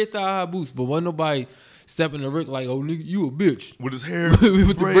red thigh high boots, but wasn't nobody stepping to Rick like, oh nigga, you a bitch. With his hair, with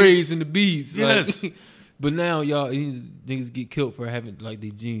the braids and the beads. Yes. Like, but now y'all niggas get killed for having like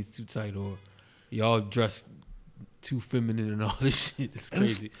their jeans too tight or y'all dressed too feminine and all this shit. It's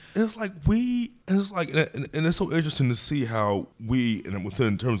crazy. And it's so interesting to see how we, and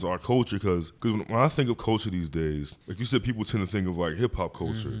within terms of our culture, because when I think of culture these days, like you said, people tend to think of like hip hop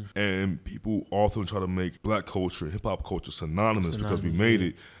culture, and people often try to make black culture, hip hop culture synonymous because we made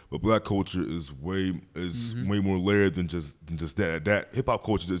it. But black culture is way more layered than just that. That hip hop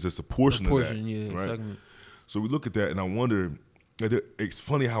culture is just a portion of that. Yeah, right? Segment. So we look at that, and I wonder. It's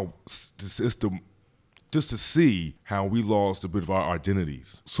funny how the system just to see how we lost a bit of our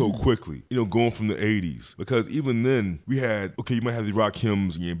identities so quickly, going from the 80s. Because even then, we had, you might have the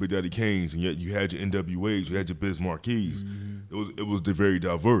Rakims and your Big Daddy Kanes, and yet you had your NWAs, you had your Biz Marquees. It was very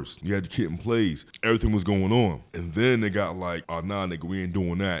diverse. You had the Kid and Plays. Everything was going on. And then they got like, oh, nah, nigga, we ain't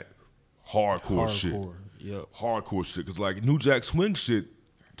doing that. Hardcore shit. Yep. Hardcore shit. Because like New Jack Swing shit,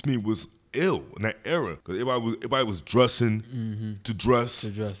 to me, was ill in that era. Because everybody was dressing to dress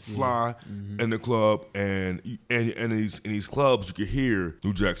fly in the club. And in these clubs, you could hear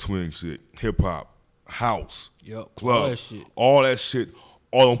New Jack Swing shit, hip-hop, house, club, all that shit,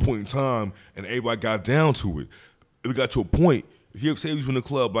 all on point in time. And everybody got down to it. It got to a point, if you ever say you was in the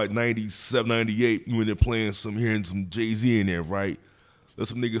club like 97, 98, you in there playing hearing some Jay-Z in there, right? Let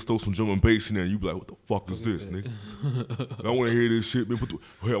some niggas throw some drum and bass in there, and you be like, what the fuck is this, nigga? I want to hear this shit, man.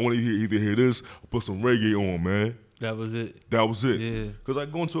 I want to either hear this or put some reggae on, man. That was it. Yeah. Because I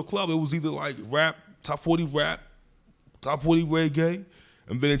go into a club, it was either like rap, top 40 reggae,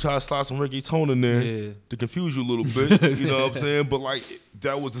 and then they try to slide some reggaeton in there to confuse you a little bit, you know what I'm saying? But like,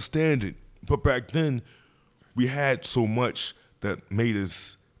 that was the standard. But back then, we had so much that made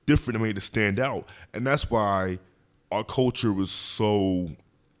us different and made us stand out. And that's why our culture was so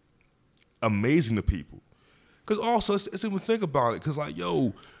amazing to people. Because also, let's even think about it. Because like,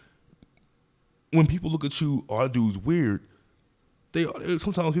 when people look at you, that dude's weird,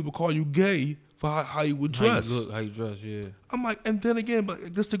 sometimes people call you gay for how you would dress. How you look, how you dress, yeah. I'm like, and then again,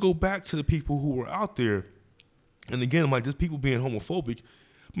 but just to go back to the people who were out there, and again, I'm like, just people being homophobic,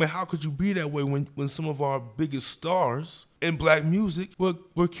 man, how could you be that way when some of our biggest stars in black music were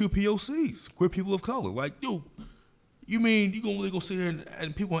QPOCs, queer people of color? Like, dude, you mean you gonna really go sit here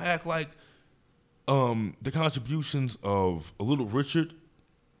and people gonna act like the contributions of a Little Richard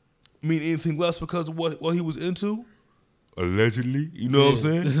mean anything less because of what he was into? Allegedly, you know what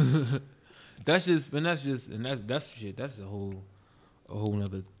I'm saying? That's shit. That's a whole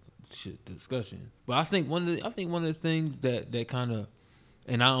nother shit discussion. But I think one of the things that kind of,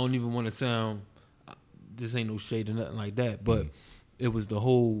 and I don't even want to sound, this ain't no shade or nothing like that, but it was the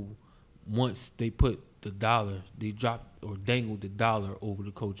whole, once they put the dollar, they dropped or dangled the dollar over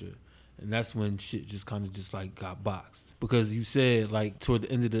the culture. And that's when shit just kind of just like got boxed. Because you said like toward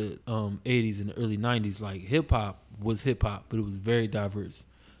the end of the 80s and the early 90s, like hip hop was hip hop, but it was very diverse.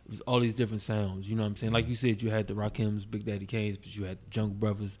 It was all these different sounds, you know what I'm saying? Like you said, you had the Rakims, Big Daddy Kanes, but you had the Jungle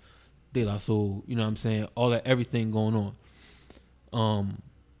Brothers, De La Soul, you know what I'm saying? All that, everything going on.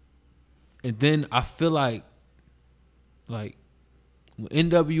 And then I feel like when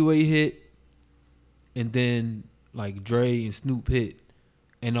NWA hit, and then like Dre and Snoop hit,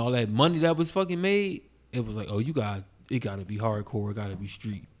 and all that money that was fucking made, it was like, oh, it gotta be hardcore, it gotta be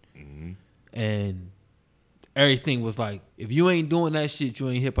street. And everything was like, if you ain't doing that shit, you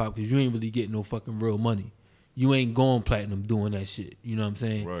ain't hip hop, because you ain't really getting no fucking real money. You ain't going platinum doing that shit. You know what I'm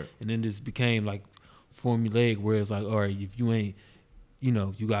saying? Right. And then this became like formulaic, where it's like, all right, if you ain't,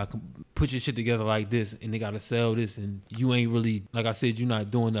 you gotta put your shit together like this, and they gotta sell this, and you ain't really, like I said, you're not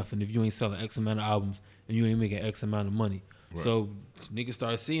doing nothing if you ain't selling X amount of albums and you ain't making X amount of money. Right. So niggas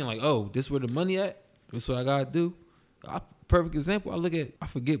started seeing like, oh, this where the money at? This what I gotta do? Perfect example. I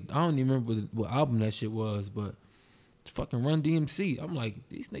forget. I don't even remember what album that shit was, but fucking Run DMC. I'm like,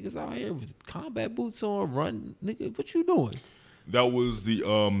 these niggas out here with combat boots on, Run, nigga, what you doing? That was the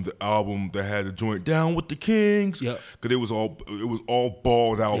album that had the joint Down with the Kings. Yep. Cause it was all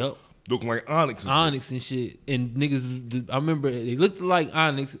balled out. Yep. Looking like Onyx and shit. And niggas, I remember they looked like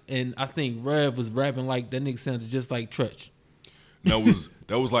Onyx, and I think Rev was rapping like that nigga sounded just like Tretch.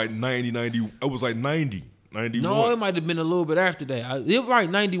 That was like 90. It was like 90. 91. No, it might have been a little bit after that. It was right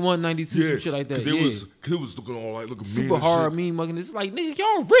 91, 92, some shit like that. Cause it was looking all like looking super mean hard, mean mugging. It's like, nigga,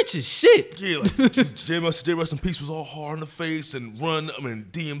 y'all rich as shit. Yeah, like J Rest in Peace was all hard in the face, and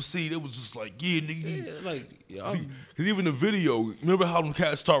DMC, it was just like, yeah, nigga. Yeah, like, cause even the video, remember how them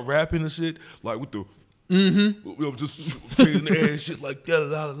cats start rapping and shit, like with the just fingers in the air and shit like that,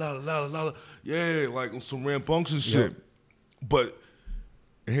 la. Yeah, like on some rambunctious shit. But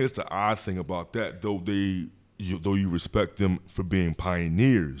here's the odd thing about that, though you respect them for being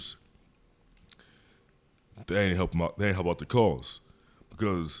pioneers, they ain't help out the cause,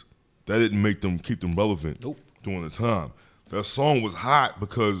 because that didn't make them keep them relevant during the time. That song was hot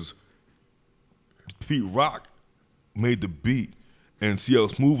because Pete Rock made the beat and CL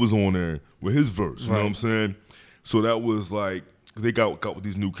Smooth was on there with his verse. You know what I'm saying? So that was like, they got with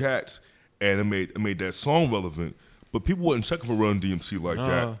these new cats, and it made that song relevant. But people wasn't checking for Run DMC like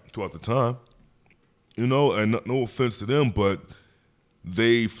that throughout the time. And no offense to them, but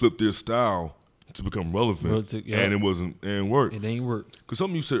they flipped their style to become relevant, and it worked. It ain't work. Because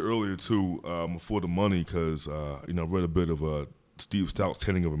something you said earlier too, before the money, because I read a bit of Steve Stout's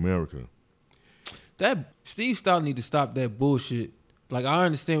Telling of America. That Steve Stout need to stop that bullshit. Like, I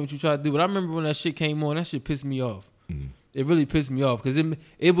understand what you try to do, but I remember when that shit came on, that shit pissed me off. Mm-hmm. It really pissed me off because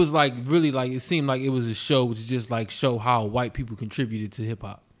it was like really like it seemed like it was a show to just like show how white people contributed to hip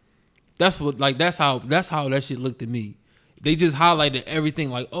hop. That's how that shit looked to me. They just highlighted everything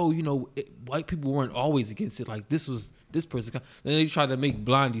like, oh, white people weren't always against it. Like, this was this person. Then they tried to make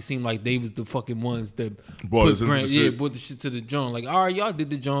Blondie seem like they was the fucking ones that brought the shit to the joint. Like, all right, y'all did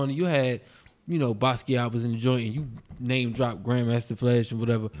the joint. And you had, Basquiat was in the joint, and you name dropped Grandmaster Flash and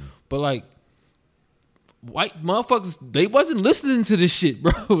whatever. But like, white motherfuckers, they wasn't listening to this shit,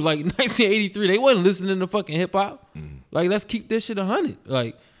 bro. Like 1983, they wasn't listening to fucking hip hop. Like, let's keep this shit 100.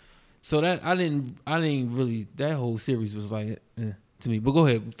 Like. So that I didn't really, that whole series was like to me. But go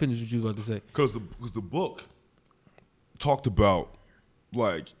ahead, finish what you were about to say. Because the book talked about,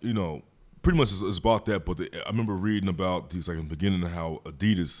 like, pretty much it's about that. But I remember reading about these, like, in the beginning, of how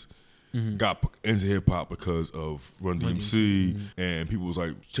Adidas got into hip hop because of Run DMC, and people was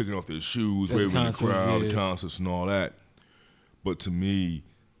like taking off their shoes, waving in the crowd, the concerts and all that. But to me,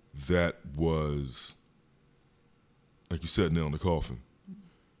 that was, like you said, nail in the coffin.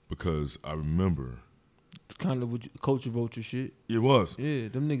 Because I remember, kind of culture vulture shit. It was. Yeah,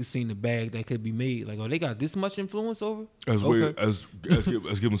 them niggas seen the bag that could be made. Like, oh, they got this much influence over? As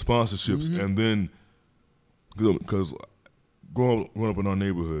giving sponsorships. And then, because growing up in our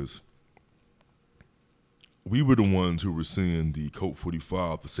neighborhoods, we were the ones who were seeing the Coke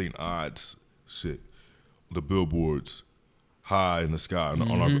 45, the St. Ides shit, the billboards high in the sky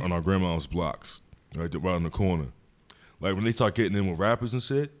on our grandma's blocks, right in the corner. Like, when they start getting in with rappers and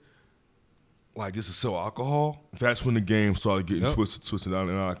shit, like, just to sell alcohol, that's when the game started getting twisted out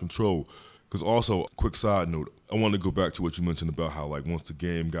and out of control. Because also, quick side note, I want to go back to what you mentioned about how, like, once the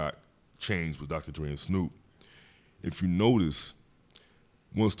game got changed with Dr. Dre and Snoop, if you notice,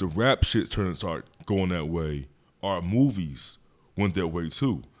 once the rap shit started going that way, our movies went that way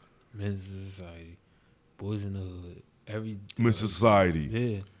too. Men's Society, Boys in the Hood, Men's Society.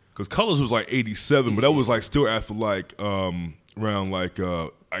 Yeah. Because Colors was like 87, but that was like still after like around like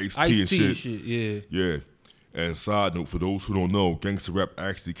Ice-T and shit. Yeah. And side note, for those who don't know, gangster rap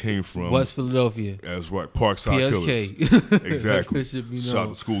actually came from West Philadelphia. That's right, Parkside PSK. Killers. Exactly. Shout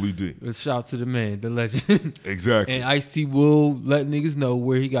out to Schoolie D. Shout out to the man, the legend. Exactly. And Ice-T will let niggas know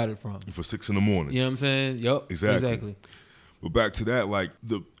where he got it from. For 6 a.m. You know what I'm saying? Yup. Exactly. But back to that, like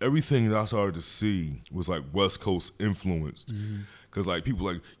everything that I started to see was like West Coast influenced. Cause like people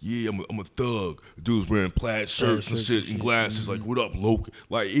like, yeah, I'm a thug. Dudes wearing plaid shirts and shit and glasses. Like, what up, Loke?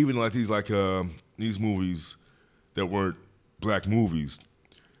 Like, even like these movies that weren't black movies.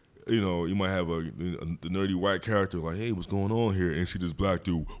 You might have the nerdy white character like, hey, what's going on here? And see this black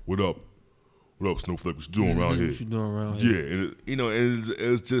dude, what up? What up, Snowflake? What you doing around here? What you doing around here? Yeah, and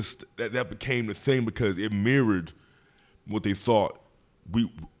it's just that became the thing because it mirrored what they thought we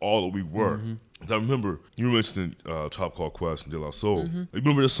were. I remember you mentioned Top Call Quest and De La Soul. You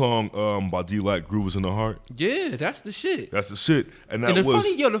remember the song by D-Light, Groove Is in the Heart? Yeah, that's the shit. And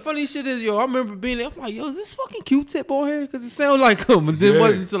the funny shit is, I remember being there, I'm like, is this fucking Q-Tip on here? Because it sounded like him. And then it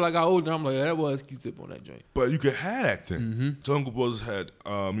wasn't until I got older, I'm like, that was Q-Tip on that joint. But you could have that thing. Jungle Brothers had,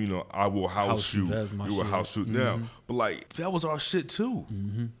 I Will House Shoot. You Will House Shoot now. But like, that was our shit too.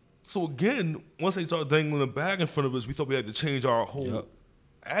 So again, once they started dangling a bag in front of us, we thought we had to change our whole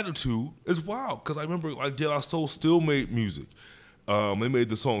attitude. It's wild because I remember like De La Soul still made music. They made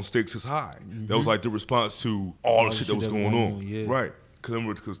the song "Stakes Is High." That was like the response to all the shit that was going on. Right?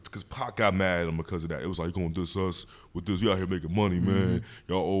 Because Pac got mad at him because of that. It was like, you gonna diss us with this? You out here making money, man.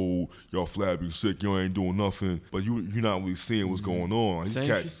 Y'all old, y'all flabby, sick. Y'all ain't doing nothing. But you're not really seeing what's going on.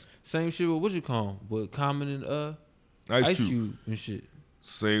 Same shit with what you call him, with Common and Ice Cube and shit.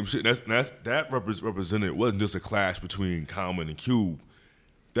 Same shit. That represented, it wasn't just a clash between Common and Cube.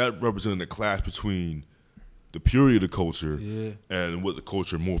 That represented a clash between the purity of the culture and what the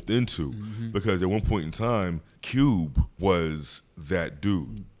culture morphed into. Because at one point in time, Cube was that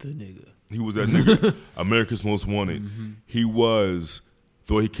dude. The nigga. He was that nigga. America's Most Wanted. He was,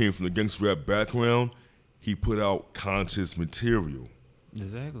 though he came from the gangster rap background, he put out conscious material.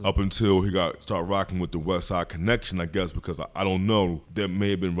 Exactly. Up until he started rocking with the West Side Connection, I guess, because I don't know, that may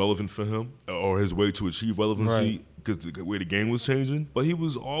have been relevant for him or his way to achieve relevancy because the way the game was changing. But he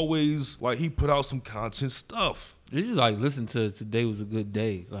was always like, he put out some conscious stuff. It's just like, listen to Today Was a Good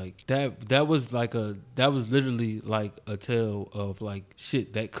Day. Like that was literally like a tale of like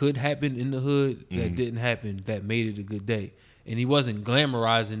shit that could happen in the hood that didn't happen, that made it a good day. and he wasn't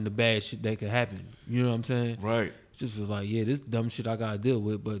glamorizing the bad shit that could happen. You know what I'm saying? Right. Just was like, yeah, this dumb shit I gotta deal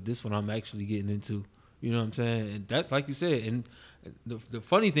with, but this one I'm actually getting into. You know what I'm saying? And that's like you said. And the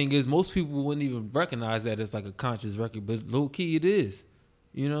funny thing is, most people wouldn't even recognize that as like a conscious record, but low key it is.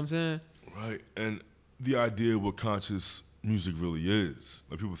 You know what I'm saying? Right. And the idea of what conscious music really is.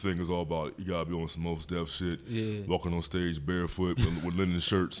 Like people think it's all about you gotta be on some Mos Def shit, walking on stage barefoot with linen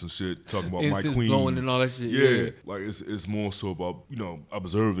shirts and shit, talking about my queen, blowing and all that shit. Yeah, like it's more so about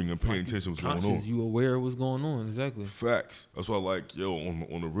observing and paying attention to what's going on. You aware of what's going on? Exactly. Facts. That's why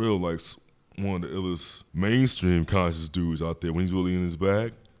on the real, like one of the illest mainstream conscious dudes out there when he's really in his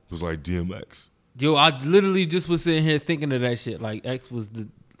bag was like DMX. Yo, I literally just was sitting here thinking of that shit. Like X was the.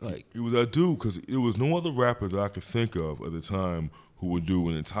 Like it was that dude because there was no other rapper that I could think of at the time who would do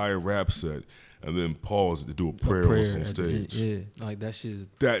an entire rap set and then pause to do a prayer on stage. Yeah, like that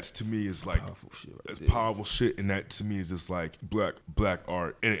shit. That to me is like powerful shit. Right that's there. powerful shit, and that to me is just like black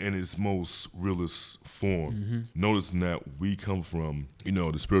art in its most realist form. Mm-hmm. Noticing that we come from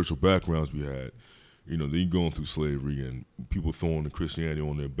the spiritual backgrounds we had. They going through slavery and people throwing the Christianity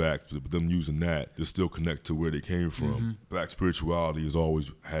on their backs, but them using that to still connect to where they came from. Mm-hmm. Black spirituality has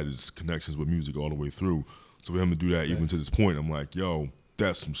always had its connections with music all the way through. So for him to do that even to this point, I'm like, yo,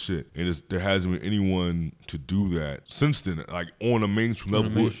 that's some shit. And there hasn't been anyone to do that since then, like on a mainstream level,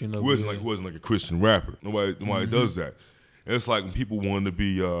 who wasn't like a Christian rapper. Nobody does that. And it's like when people wanted to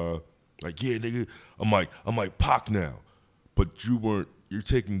be like, yeah, nigga, I'm like Pac now, but you're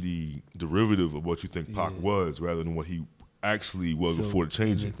taking the derivative of what you think Pac was rather than what he actually was before the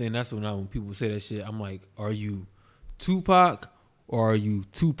changing. That's when people say that shit, I'm like, are you Tupac or are you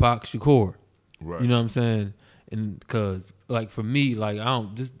Tupac Shakur? Right. You know what I'm saying? And because, like, for me, like, I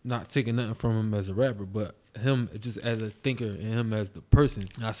don't, just not taking nothing from him as a rapper, but him just as a thinker and him as the person.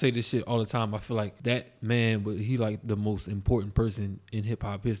 And I say this shit all the time. I feel like that man, he like the most important person in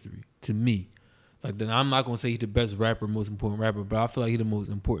hip-hop history to me. Like, then I'm not going to say he's the best rapper, most important rapper, but I feel like he's the most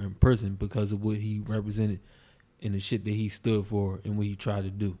important person because of what he represented and the shit that he stood for and what he tried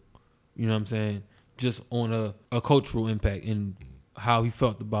to do. You know what I'm saying? Just on a cultural impact and how he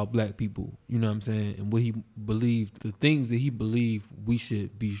felt about black people. You know what I'm saying? And what he believed, the things that he believed we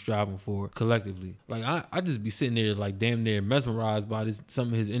should be striving for collectively. Like, I just be sitting there, like, damn near mesmerized by some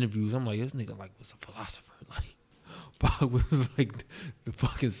of his interviews. I'm like, this nigga, like, was a philosopher. Like, Pac was like the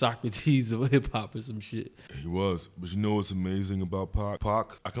fucking Socrates of hip hop or some shit. He was, but you know what's amazing about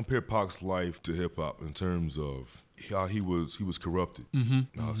Pac? I compare Pac's life to hip hop in terms of how he was corrupted.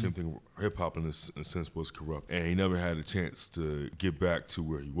 Mm-hmm. Same thing. Hip hop in a sense was corrupt, and he never had a chance to get back to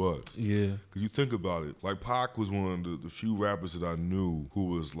where he was. Yeah, because you think about it, like Pac was one of the few rappers that I knew who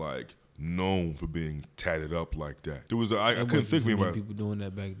was like known for being tatted up like that. There was I couldn't think of anybody. People doing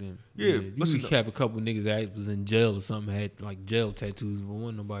that back then. Yeah, you have a couple niggas that was in jail or something had like jail tattoos, but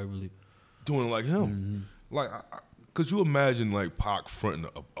wasn't nobody really doing it like him. Mm-hmm. Like, could you imagine like Pac fronting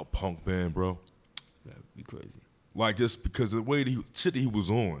a punk band, bro? That'd be crazy. Like just because of the way that he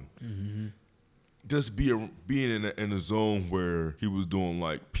was on. Mm-hmm. Just being in a zone where he was doing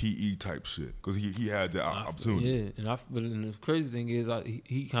like PE type shit because he had the opportunity. Yeah, but the crazy thing is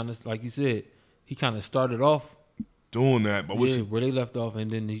he kind of, like you said, he kind of started off doing that, but where they left off, and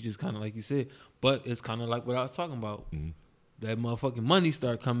then he just kind of, like you said, but it's kind of like what I was talking about. Mm-hmm. That motherfucking money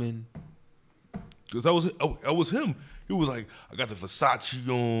start coming. Because that was him. He was like, I got the Versace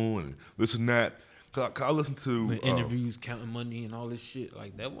on and this and that. Cause I listened to interviews, counting money and all this shit.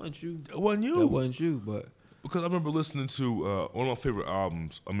 Like, that wasn't you. That wasn't you. That wasn't you, but because I remember listening to one of my favorite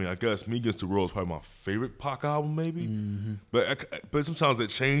albums. I mean, I guess Me Against the World is probably my favorite Pac album, maybe. Mm-hmm. But sometimes it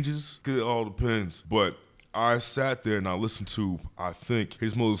changes. Cause it all depends. But I sat there and I listened to, I think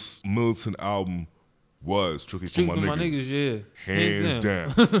his most militant album was Strictly for My Niggas. Yeah, hands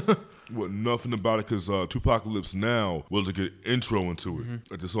down. Well, nothing about it because Tupacalypse Now was a good intro into it. Mm-hmm.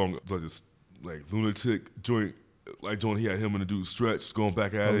 Like the song, like lunatic joint, he had him and the dude Stretch going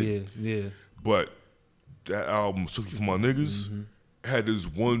back at it. Yeah. But that album, Strictly for My Niggas, had this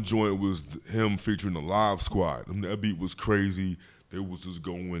one joint was him featuring the Live Squad. I mean, that beat was crazy. They was just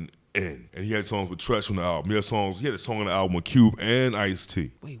going in. And he had songs with Tretch on the album. He had a song on the album with Cube and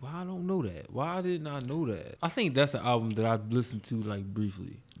Ice-T. Wait, why I don't know that? Why didn't I know that? I think that's an album that I listened to like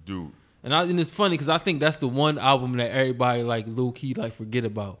briefly. Dude. And it's funny because I think that's the one album that everybody like low key like forget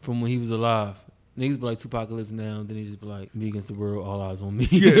about from when he was alive. Niggas be like Tupacalypse Now, and then he just be like Me Against the World, All Eyes on Me.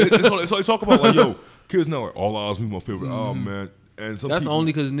 Yeah, that's all they talk about. Like, yo, kids now like All Eyes on Me, my favorite album, man. And some that's people,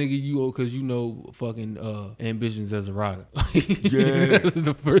 only because because you know fucking Ambitions as a rider. Yeah. That's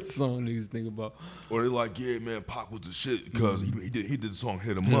the first song niggas think about. or they're like, yeah, man, Pac was the shit because he did the song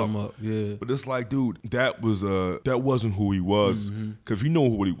Hit 'Em Hit Up. 'em up, yeah. But it's like, dude, that wasn't who he was. Because if you know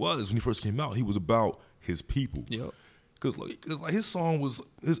what he was when he first came out, he was about his people. Yep. Cause like his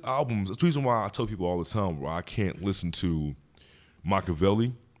albums. That's the reason why I tell people all the time why I can't listen to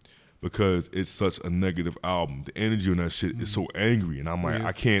Machiavelli, because it's such a negative album. The energy on that shit is so angry, and I'm like,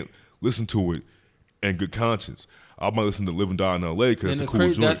 I can't listen to it in good conscience. I might listen to Live and Die in L.A. because it's a cool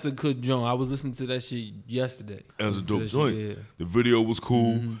joint. That's a good joint. I was listening to that shit yesterday. And it's a dope joint. Shit, yeah. The video was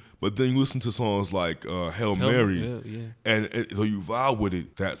cool, but then you listen to songs like Hail Mary, and so you vibe with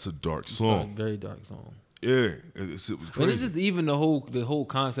it. That's a dark song. It's a very dark song. Yeah, it was crazy. But it's just even the whole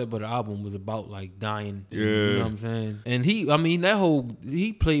concept of the album was about like dying. Yeah, you know what I'm saying. And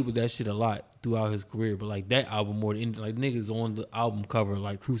he played with that shit a lot throughout his career. But like that album more than anything, like niggas on the album cover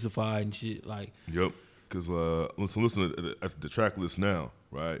like crucified and shit. Like yep. Because listen to the track list now,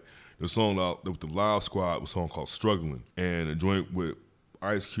 right? The song with the Live Squad was a song called "Struggling," and a joint with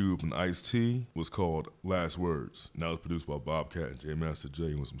Ice Cube and Ice-T was called Last Words. Now it's produced by Bobcat and J Master J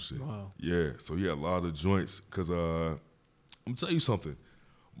and some shit. Wow. Yeah, so he had a lot of joints. Because I'm going to tell you something.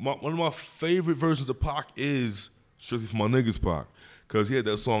 One of my favorite versions of Pac is strictly for my niggas Pac. Because he had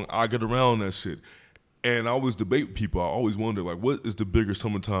that song, I Get Around That Shit. And I always debate with people. I always wonder, like, what is the bigger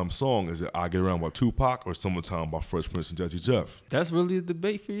summertime song? Is it I Get Around by Tupac or Summertime by Fresh Prince and Jazzy Jeff? That's really a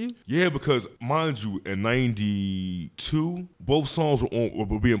debate for you? Yeah, because mind you, in '92, both songs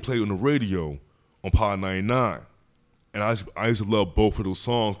were being played on the radio on Power 99. And I used to love both of those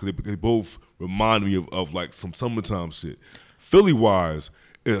songs because they both remind me of like some summertime shit. Philly-wise,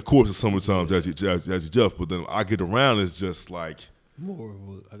 of course, it's Summertime Jazzy Jeff, but then I Get Around is just like... more of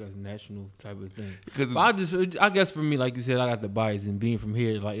a, I guess, national type of thing. But I guess for me, like you said, I got the bias, and being from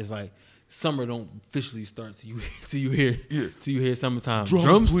here, like it's like summer don't officially start till you hear summertime.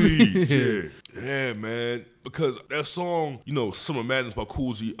 Drums please. yeah, man. Because that song, you know, Summer Madness by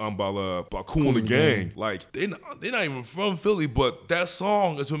Kool G, by Kool and the Gang. Like they're not even from Philly, but that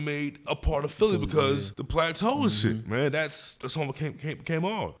song has been made a part of Philly because the plateau and shit, man. That's the song that came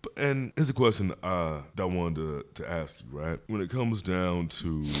on. And here's a question that I wanted to ask you, right? When it comes down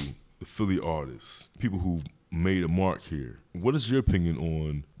to the Philly artists, people who made a mark here, what is your opinion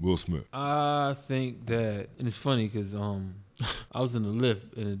on Will Smith? I think that, and it's funny because I was in the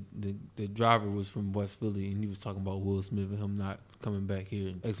lift and the driver was from West Philly and he was talking about Will Smith and him not coming back here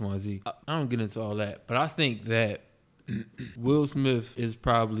and X, Y, Z. I don't get into all that, but I think that Will Smith is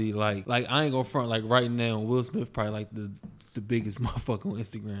probably like I ain't gonna front, like right now, Will Smith probably like the biggest motherfucker on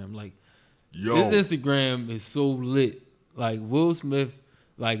Instagram. Like, his Instagram is so lit. Like Will Smith,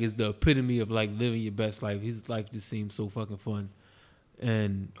 like, is the epitome of like living your best life. His life just seems so fucking fun.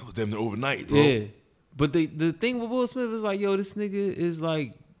 And I was damn near overnight, bro. Yeah. But the thing with Will Smith is like, yo, this nigga is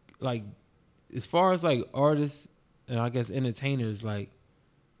like as far as like artists and I guess entertainers, like,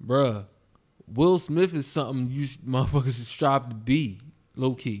 bruh, Will Smith is something you motherfuckers strive to be,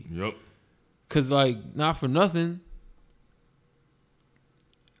 low key. Yep. Cause like, not for nothing,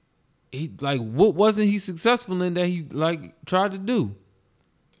 he like, what wasn't he successful in that he like tried to do?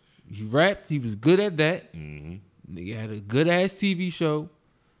 He rapped. He was good at that. Mm-hmm. He had a good ass TV show,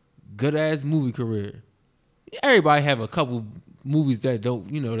 good ass movie career. Everybody have a couple movies that don't,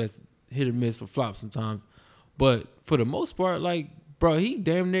 that's hit or miss or flop sometimes. But for the most part, like, bro, he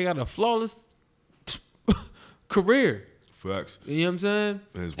damn near got a flawless career. Facts. You know what I'm saying?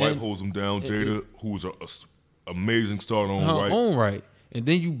 And his wife holds him down, Jada, who's an amazing star in her own right. And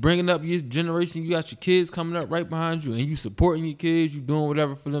then you bringing up your generation, you got your kids coming up right behind you, and you supporting your kids, you doing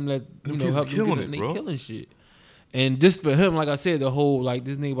whatever for them that help them get it, they killing shit. And just for him, like I said, the whole like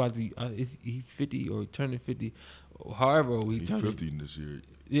this nigga about to be he 50 or turning 50, however he turned 50 this year.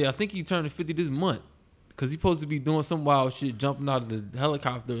 Yeah, I think he turned 50 this month because he's supposed to be doing some wild shit, jumping out of the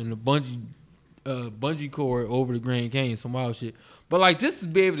helicopter in the bungee cord over the Grand Canyon, some wild shit. But like, just to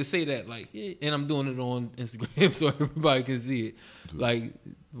be able to say that, like, yeah, and I'm doing it on Instagram so everybody can see it. Dude. Like,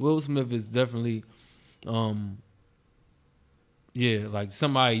 Will Smith is definitely, like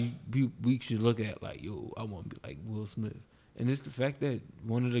somebody we should look at. Like, yo, I want to be like Will Smith, and it's the fact that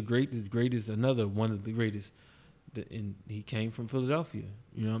one of the greatest, and he came from Philadelphia.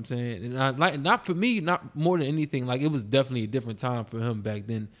 You know what I'm saying? And not for me, not more than anything. Like, it was definitely a different time for him back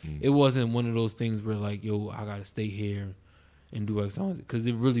then. It wasn't one of those things where like, yo, I gotta stay here and do X, because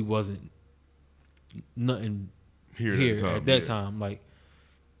it really wasn't nothing here at that time. Like,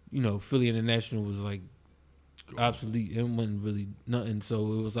 Philly International was like obsolete. It wasn't really nothing.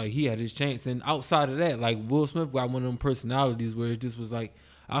 So it was like he had his chance. And outside of that, like Will Smith got one of them personalities where it just was like,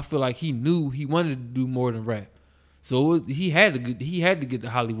 I feel like he knew he wanted to do more than rap. So he had to get to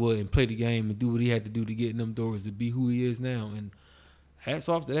Hollywood and play the game and do what he had to do to get in them doors to be who he is now. And hats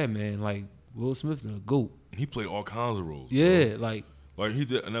off to that man. Like Will Smith, the GOAT. He played all kinds of roles. Yeah, bro. Like he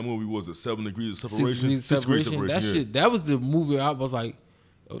did in that movie. Was it 7 Degrees of Separation? 6 Degrees of Separation. That shit. That was the movie I was like,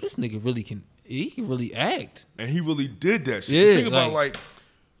 oh, this nigga really can. He can really act. And he really did that shit. Yeah, think about like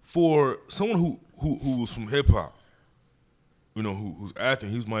for someone who was from hip hop, you know, who's acting.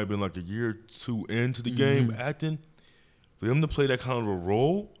 He might have been like a year or two into the game acting. For him to play that kind of a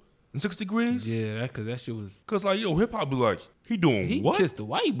role in 6 Degrees? Yeah, because that shit was... Because, like, hip hop be like, he doing what? He kissed the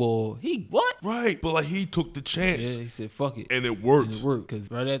white boy. He what? Right. But, like, he took the chance. Yeah, he said, fuck it. And it worked. Because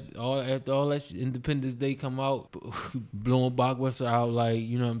after all that shit, Independence Day come out, blowing Blockbuster out, like,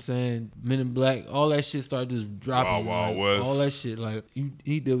 you know what I'm saying? Men in Black, all that shit started just dropping. Wild West. All that shit. Like,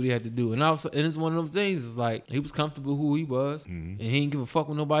 he did what he had to do. And it's one of them things, it's like, he was comfortable who he was, and he didn't give a fuck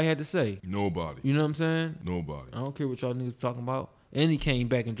what nobody had to say. Nobody. You know what I'm saying? Nobody. I don't care what y'all niggas talking about. And he came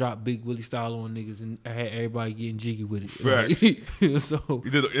back and dropped Big Willie style on niggas and had everybody getting jiggy with it. Facts. Like, so he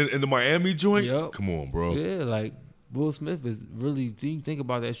did in the Miami joint? Yep. Come on, bro. Yeah, like Will Smith is really, you think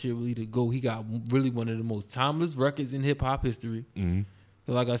about that shit, really to go. He got really one of the most timeless records in hip hop history. Mm-hmm.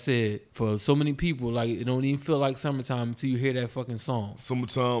 Like I said, for so many people, like it don't even feel like summertime until you hear that fucking song.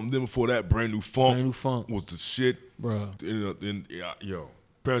 Summertime, then before that, Brand New Funk. Brand New Funk was the shit. Bro.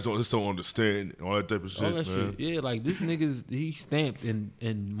 Parents just don't understand and all that type of shit. All that man. shit. Yeah, like this nigga's, he stamped in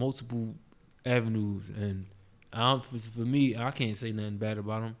multiple avenues, and for me, I can't say nothing bad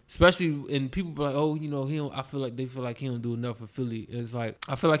about him. Especially, and people be like, oh, you know, I feel like they feel like he don't do enough for Philly. And it's like,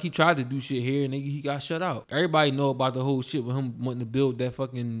 I feel like he tried to do shit here and he got shut out. Everybody know about the whole shit with him wanting to build that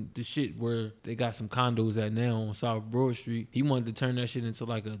the shit where they got some condos at now on South Broad Street. He wanted to turn that shit into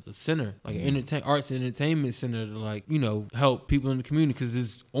like a center, like an arts and entertainment center to, like, you know, help people in the community because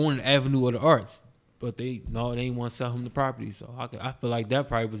it's on the avenue of the arts. But they ain't want to sell him the property. So I feel like that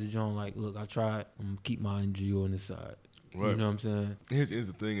probably was a joint like, look, I tried. I'm going to keep my NGO on this side. Right. You know what I'm saying? Here's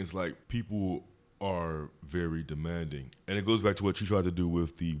the thing. It's like people are very demanding. And it goes back to what you tried to do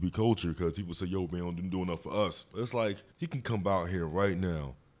with the culture, because people say, yo, man, don't do enough for us. But it's like, he can come out here right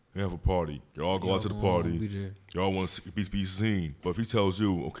now and have a party. Y'all go out to the party. Y'all want to be seen. But if he tells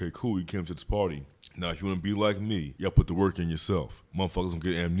you, okay, cool, you came to this party. Now, if you want to be like me, y'all put the work in yourself. Motherfuckers gonna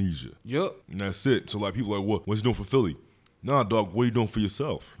get amnesia. Yep. And that's it. So, like, people are like, what's you doing for Philly? Nah, dog, what are you doing for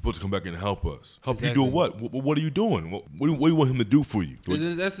yourself? You're supposed to come back and help us. Help exactly. You do what? What are you doing? What do you want him to do for you?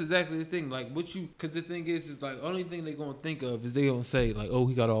 That's exactly the thing. Like, because the thing is like, only thing they're going to think of is they going to say, like, oh,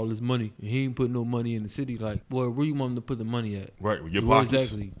 he got all this money. And he ain't put no money in the city. Like, boy, where you want him to put the money at? Right, with your pockets.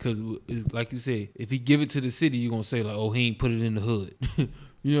 Exactly. Because, like you said, if he give it to the city, you're going to say, like, oh, he ain't put it in the hood.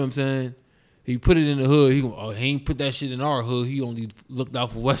 You know what I'm saying? He put it in the hood. He ain't put that shit in our hood. He only looked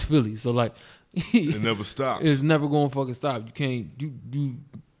out for West Philly. So, like, it never stops. It's never gonna fucking stop. You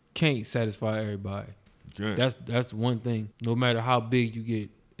can't satisfy everybody. That's one thing. No matter how big you get,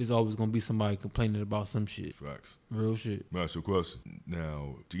 it's always gonna be somebody complaining about some shit. Facts. Real shit. That's your question.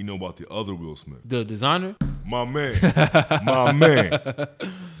 Now, do you know about the other Will Smith? The designer? My man. My man.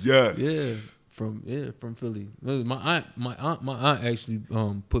 Yes. Yeah. From Philly. My aunt actually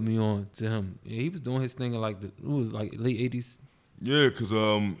put me on to him. Yeah, he was doing his thing in like it was like late 80s. Yeah, because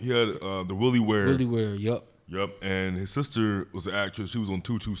he had the Willie Ware. Willie Ware, yup. Yep, and his sister was an actress. She was on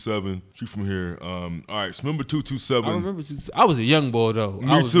 227. She from here. All right, so remember 227? I remember 227. I was a young boy, though.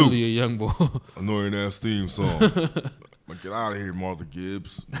 Me was too. Really a young boy. Annoying ass theme song. Like, get out of here, Martha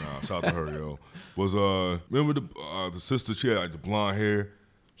Gibbs. Nah, shout out to her, yo. Was remember the sister? She had like the blonde hair.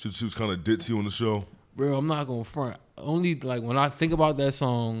 She was kind of ditzy on the show. Bro, I'm not gonna front. Only like when I think about that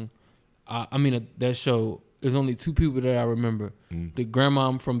song, I mean that show. There's only two people that I remember. The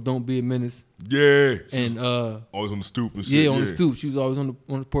grandma from Don't Be a Menace. Yeah. And always on the stoop and shit. Yeah, on the stoop. She was always on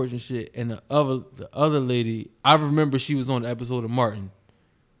the porch and shit. And the other lady, I remember she was on the episode of Martin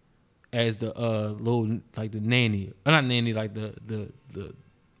as the little, like the nanny. Not nanny, like the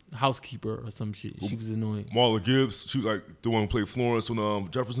housekeeper or some shit. She was annoying. Marla Gibbs, she was like the one who played Florence on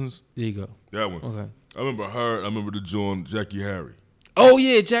Jefferson's. There you go. That one. Okay. I remember her. I remember the joint Jackie Harry. Oh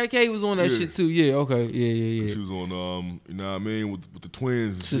yeah, Jack Hay was on that shit too. Yeah, okay, yeah. She was on, you know what I mean, with the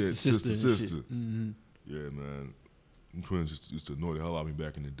twins and sister. Mm-hmm. Yeah, man. Them twins used to annoy the hell out of me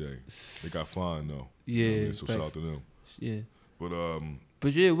back in the day. They got fined though. Yeah, you know what I mean? So shout out to them. Yeah.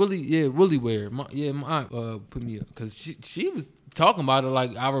 But yeah, Willie Ware. My aunt put me up because she was talking about it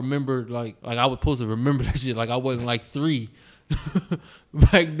like I remember, like I was supposed to remember that shit. Like I wasn't like 3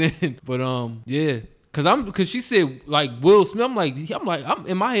 back then. But yeah. Cause she said like Will Smith. I'm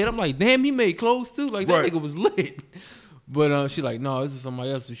in my head. I'm like, damn, he made clothes too. Like that nigga was lit. But she like, no, this is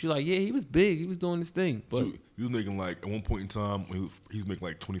somebody else. So she like, yeah, he was big. He was doing this thing. But dude, he was making like at one point in time, he's making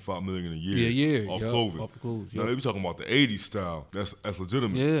like $25 million a year. Off clothing. Off of clothes. Now they be talking about the '80s style. That's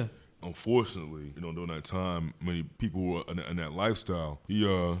legitimate. Yeah. Unfortunately, during that time, many people were in that lifestyle. He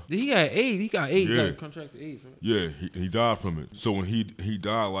got AIDS. He got AIDS. Yeah. He got contracted AIDS, right? Yeah, he died from it. So when he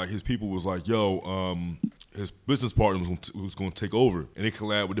died, like his people was like, yo, his business partner was going to take over, and they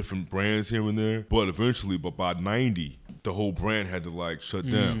collab with different brands here and there. But eventually, by '90, the whole brand had to like shut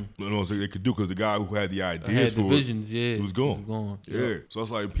down. You know what they could do because the guy who had the ideas for visions, he was gone. Yeah. Yep. So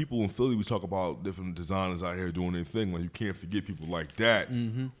it's like people in Philly, we talk about different designers out here doing their thing. Like you can't forget people like that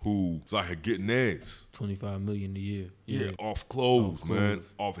who's out here getting theirs. $25 million a year. Yeah, off clothes, man.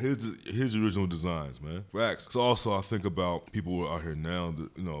 Off his original designs, man. Facts. So also I think about people out here now,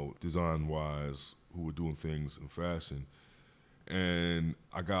 design wise, who are doing things in fashion, and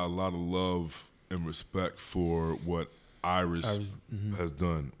I got a lot of love and respect for what Iris has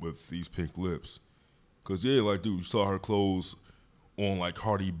done with these pink lips. Cause like, dude, you saw her clothes on like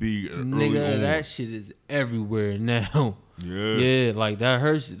Cardi B. Nigga, that shit is everywhere now. Yeah. Yeah, like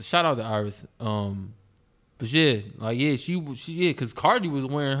that. Shout out to Iris. But she cause Cardi was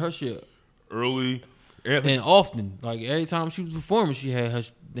wearing her shit early and often. Like every time she was performing, she had her.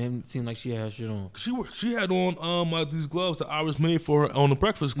 It seemed like she had her shit on. She had on like these gloves that Iris made for her on the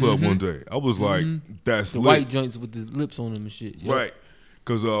Breakfast Club one day. I was like, that's the lit. white joints with the lips on them and shit. Yep. Right.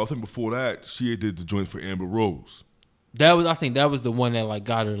 Because I think before that, she did the joints for Amber Rose. I think that was the one that like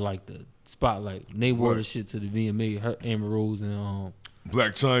got her like the spotlight. And they wore the shit to the VMA. Her Amber Rose and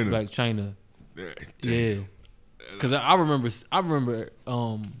Black China. Yeah. Because I remember. I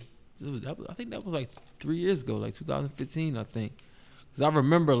think that was like 3 years ago, like 2015, I think. Because I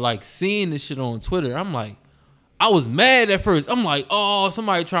remember like seeing this shit on Twitter. I'm like, I was mad at first. I'm like, oh,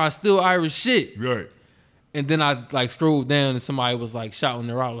 somebody trying to steal Irish shit. Right. And then I like scrolled down and somebody was like shouting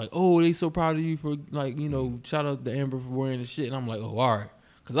her out like, oh, they so proud of you for like, shout out to Amber for wearing the shit. And I'm like, oh, all right.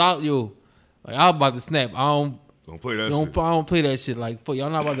 Because I was about to snap. Don't play that shit. I don't play that shit. Like, y'all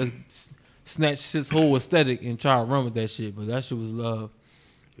not about to snatch his whole aesthetic and try to run with that shit. But that shit was love.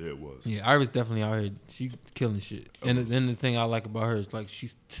 Yeah, it was. Yeah, Iris definitely out here. She killing shit. And then the thing I like about her is like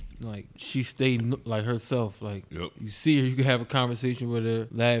she stayed like herself. Like you see her, you can have a conversation with her,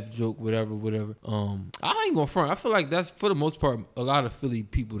 laugh, joke, whatever. I ain't gonna front. I feel like that's for the most part a lot of Philly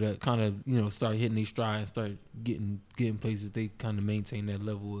people that kind of start hitting their stride and start getting places. They kind of maintain that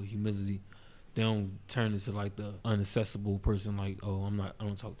level of humility. They don't turn into like the unaccessible person, like, oh, I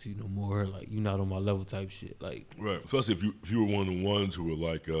don't talk to you no more, like you're not on my level type shit. Like, right. Especially if you were one of the ones who were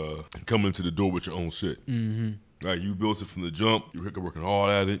like coming to the door with your own shit. Like you built it from the jump, you were working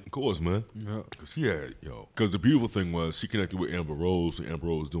hard at it. Of course, man. Yep. Cause she had, cause the beautiful thing was she connected with Amber Rose, and Amber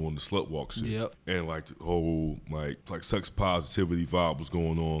Rose doing the slut walk shit. Yep. And like the whole like sex positivity vibe was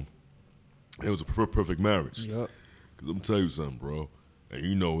going on. It was a perfect marriage. Yep. Cause I'm tell you something, bro, and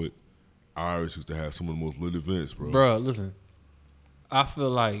you know it. Iris used to have some of the most lit events, bro. Bro, listen. I feel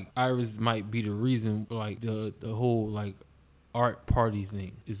like Iris might be the reason, like, the whole, like, art party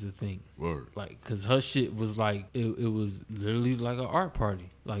thing is a thing. Word. Like, because her shit was, like, it was literally like an art party.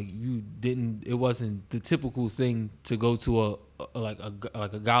 Like, it wasn't the typical thing to go to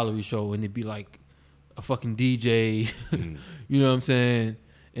a gallery show and it'd be, like, a fucking DJ. You know what I'm saying?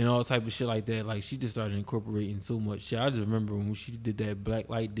 And all type of shit like that. Like, she just started incorporating so much shit. I just remember when she did that Black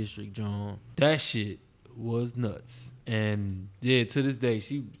Light District, John. That shit was nuts. And, yeah, to this day,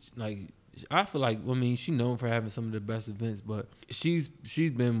 she, like, I feel like, she's known for having some of the best events, but she's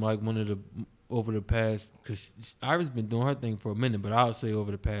been, like, one of the, over the past, because Iris been doing her thing for a minute, but I would say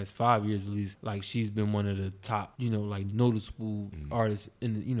over the past 5 years at least, like, she's been one of the top, like, noticeable artists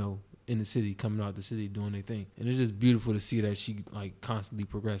in the, in the city, coming out the city, doing their thing. And it's just beautiful to see that she, like, constantly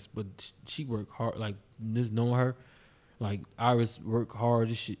progressed. But she worked hard. Like, just knowing her, like, Iris worked hard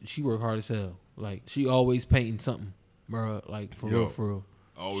as shit. She worked hard as hell. Like, she always painting something, bro. Like, for real.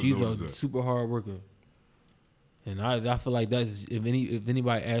 She's a super hard worker. And I feel like that's, if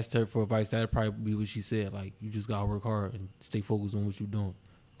anybody asked her for advice, that'd probably be what she said. Like, you just gotta work hard and stay focused on what you're doing.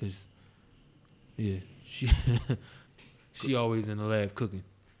 Because, yeah, she always in the lab cooking.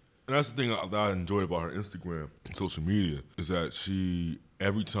 And that's the thing that I enjoyed about her Instagram and social media is that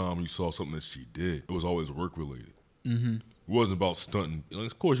every time you saw something that she did, it was always work related. Mm-hmm. It wasn't about stunting.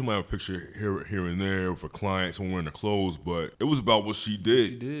 Of course, you might have a picture here and there for clients when wearing the clothes, but it was about what she did.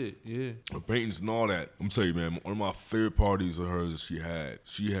 She did, yeah. The paintings and all that. I'm telling you, man, one of my favorite parties of hers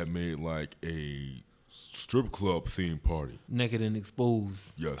she had made like a strip club theme party. Naked and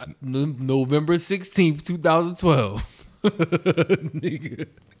Exposed. Yes. November 16th, 2012. Nigga.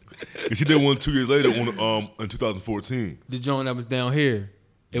 And she did one 2 years later in 2014. The joint that was down here.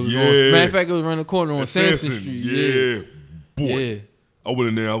 It was Yeah. on. Matter of fact, it was around the corner on Sampson Street. Yeah. Boy. Yeah. I went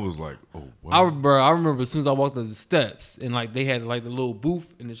in there. I was like, oh, wow. I remember as soon as I walked up the steps and like they had like the little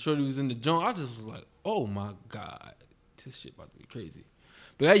booth and the shorty was in the joint. I just was like, oh my God, this shit about to be crazy.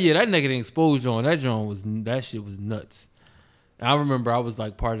 But that Naked and Exposed joint, that shit was nuts. And I remember I was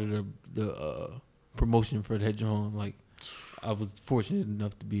like part of the promotion for that joint. Like I was fortunate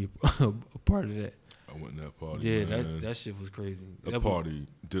enough to be a part of that. I went in that party. Yeah, man. that shit was crazy. That party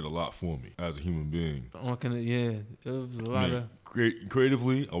did a lot for me as a human being. It was a lot of.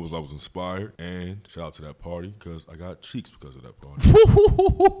 Creatively, I was inspired, and shout out to that party because I got cheeks because of that party.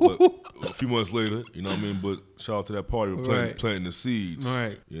 But a few months later, you know what I mean. But shout out to that party for planting the seeds.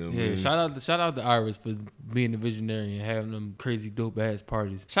 Right. You know what I mean? Shout out to Iris for being a visionary and having them crazy dope ass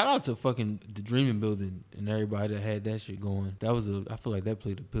parties. Shout out to fucking the Dreaming Building and everybody that had that shit going. I feel like that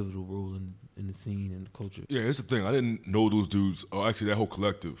played a pivotal role in the scene and the culture. Yeah, it's the thing. I didn't know those dudes, or actually that whole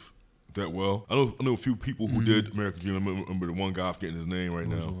collective, that well. I know a few people who did American Dream. I remember the one guy, I'm forgetting his name right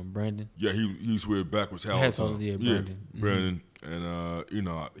now. Brandon. Yeah, he used to wear backwards hats. Brandon. Brandon. And he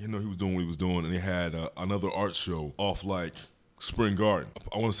was doing what he was doing, and they had another art show off like Spring Garden.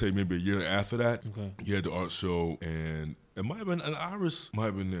 I want to say maybe a year after that. Okay. He had the art show, and it might have been an Iris, might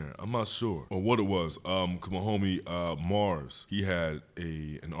have been there. I'm not sure or what it was. Cause my homie Mars, he had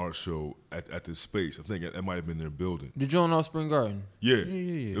an art show at this space. I think that might have been their building. The joint off Spring Garden. Yeah.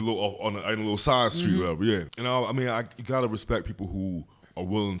 A little on a little side street, whatever. Yeah. And I gotta respect people who are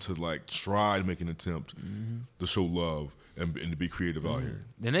willing to like try to make an attempt to show love and to be creative out here.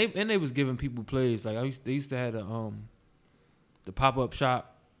 And they was giving people plays. Like they used to have the pop-up shop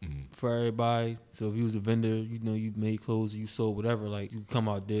for everybody. So if you was a vendor, you made clothes, you sold whatever, like you come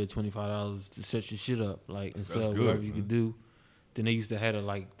out there $25 to set your shit up, like and sell whatever you could do. Then they used to have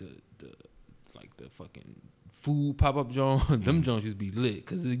the fucking food pop-up joint. Them joints used to be lit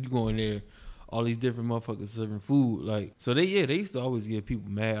because you go in there, all these different motherfuckers serving food. Like so they used to always give people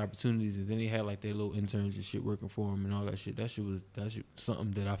mad opportunities, and then they had like their little interns and shit working for them and all that shit. That shit was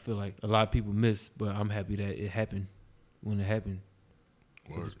something that I feel like a lot of people miss, but I'm happy that it happened when it happened.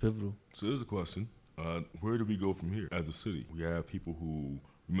 Word. It was pivotal. So there's a question. Where do we go from here as a city? We have people who,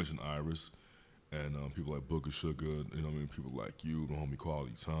 we mentioned Iris, and people like Booker Sugar, you know what I mean? People like you, the homie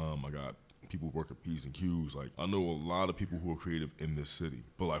Quality Time. I got people who work at P's and Q's. Like, I know a lot of people who are creative in this city,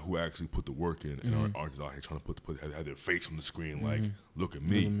 but like who actually put the work in and are artists out here trying to have their face on the screen, like, look at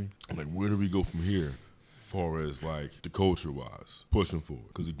me. I'm like, where do we go from here? Far as like the culture wise, pushing forward.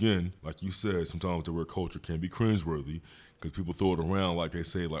 Because again, like you said, sometimes the word culture can be cringeworthy because people throw it around like they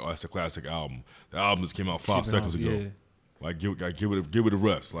say, like, oh, that's a classic album. The album just came out 5 seconds ago. Yeah. Like, give it a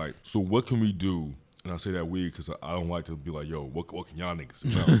rest. Like, so what can we do? And I say that weird because I don't like to be like, yo, what can y'all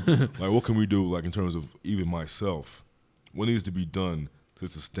niggas do? Like, what can we do? Like, in terms of even myself, what needs to be done to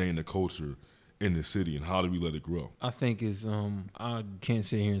sustain the culture in the city, and how do we let it grow? I think it's I can't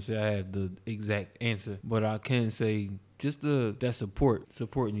sit here and say I have the exact answer, but I can say just that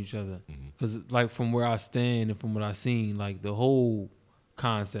supporting each other. Because like from where I stand and from what I've seen, like the whole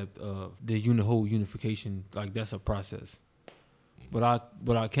concept of the whole unification, like that's a process. But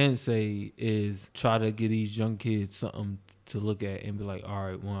what I can say is try to give these young kids something to look at and be like, all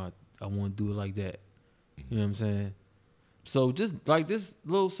right, well, I want to do it like that. You know what I'm saying? So just like this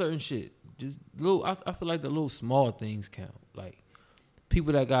little certain shit. Just little, I feel like the little small things count. Like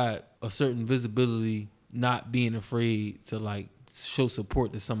people that got a certain visibility, not being afraid to like show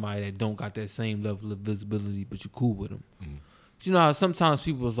support to somebody that don't got that same level of visibility, but you cool with them. But you know how sometimes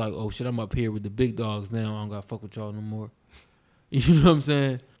people is like, oh shit, I'm up here with the big dogs now. I don't gotta fuck with y'all no more. You know what I'm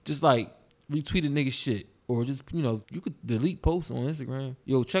saying? Just like retweet a nigga shit. Or just, you could delete posts on Instagram.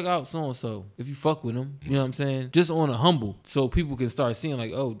 Yo, check out so-and-so if you fuck with them. You know what I'm saying? Just on a humble. So people can start seeing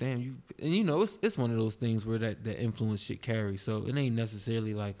like, oh, damn, you. And, it's one of those things where that influence shit carries. So it ain't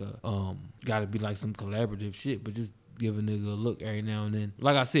necessarily like gotta be like some collaborative shit, but just give a nigga a look every now and then.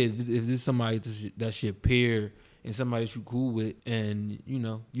 Like I said, if there's somebody that should peer and somebody that you cool with and,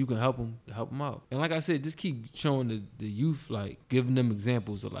 you can help them out. And like I said, just keep showing the youth, like giving them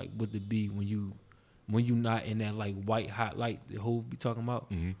examples of like what to be when you not in that like white hot light that Hov be talking about.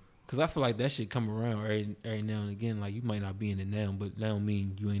 Cause I feel like that shit come around every now and again. Like you might not be in it now, but that don't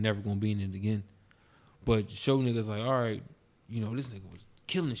mean you ain't never gonna be in it again. But show niggas like, all right, this nigga was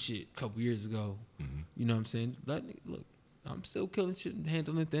killing shit a couple years ago. You know what I'm saying? Like, look, I'm still killing shit and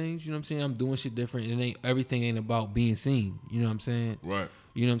handling things. You know what I'm saying? I'm doing shit different. Everything ain't about being seen. You know what I'm saying? Right.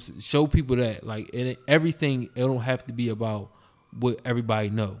 You know what I'm saying? Show people that. Like, everything, it don't have to be about what everybody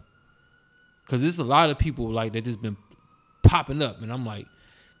know. Because there's a lot of people, like, that just been popping up. And I'm like,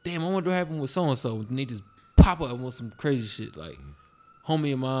 damn, I wonder what happened with so-and-so. And they just pop up with some crazy shit. Like,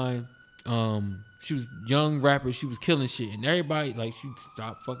 homie of mine, she was young rapper. She was killing shit. And everybody, like, she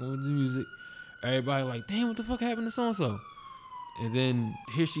stopped fucking with the music. Everybody like, damn, what the fuck happened to so-and-so? And then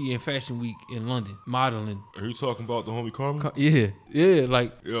here she in Fashion Week in London, modeling. Are you talking about the homie Carmen? Yeah,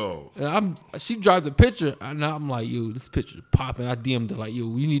 like, yo. She dropped a picture, and I'm like, yo, this picture popping. I DM'd her like,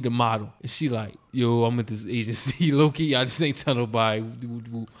 yo, you need to model. And she like, yo, I'm at this agency, low key. I just ain't tell nobody.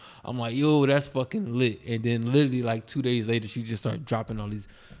 I'm like, yo, that's fucking lit. And then literally like 2 days later, she just started dropping all these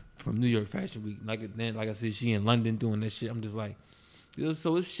from New York Fashion Week. Like then, like I said, she in London doing that shit. I'm just like.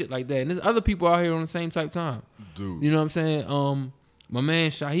 So it's shit like that. And there's other people out here on the same type time. Dude. You know what I'm saying? My man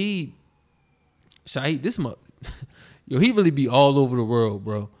Shaheed, this month, yo, he really be all over the world,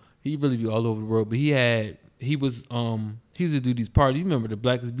 bro. He really be all over the world. But he was to do these parties. You remember the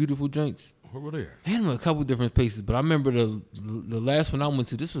Black is Beautiful joints? Where were they at? I had them a couple different places, but I remember the last one I went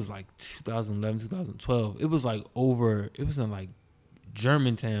to, this was like 2011, 2012. It was in like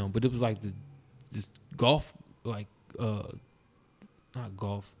Germantown, but it was like this golf, like, not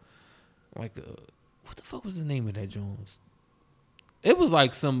golf, like what the fuck was the name of that joint? It was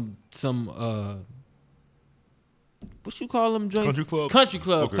like some what you call them joints? Country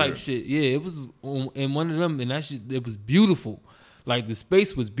club okay, type shit. Yeah, it was in one of them, and that shit, it was beautiful. Like the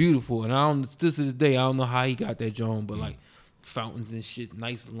space was beautiful, and I don't still to this day I don't know how he got that joint, but like fountains and shit,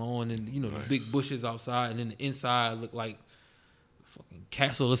 nice lawn, and nice. The big bushes outside, and then the inside looked like a fucking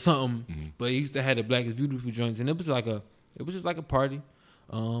castle or something. Mm-hmm. But he used to have the Black is Beautiful joints, and it was just like a party.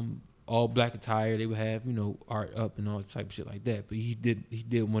 All black attire. They would have, art up and all that type of shit like that. But he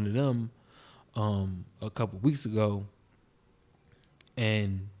did one of them a couple weeks ago,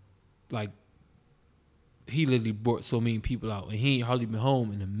 and like he literally brought so many people out, and he ain't hardly been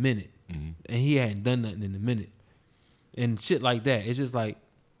home in a minute, and he hadn't done nothing in a minute, and shit like that. It's just like,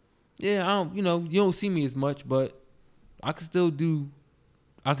 yeah, I don't, you don't see me as much, but I can still do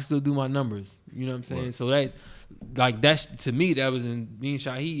my numbers. You know what I'm saying? Right. So that. Like that's to me, that was in me and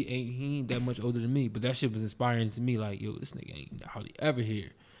Shaheed he ain't that much older than me, but that shit was inspiring to me. Like, yo, this nigga ain't hardly ever here.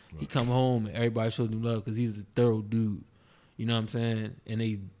 Right. He come home and everybody showed him love because he's a thorough dude. You know what I'm saying?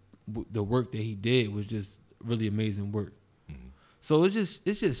 And the work that he did was just really amazing work. Mm-hmm. So it's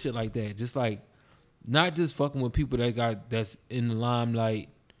just shit like that. Just like not just fucking with people that's in the limelight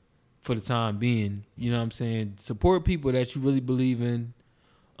for the time being. You know what I'm saying? Support people that you really believe in,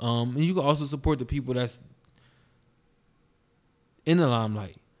 and you can also support the people that's in the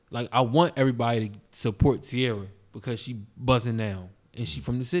limelight. Like, I want everybody to support Tierra because she buzzing now and she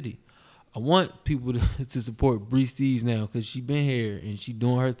from the city. I want people to support Bree Steves now because she been here and she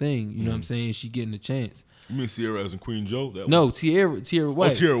doing her thing. You know what I'm saying? She getting a chance. You mean Sierra as in Queen Joe? Tierra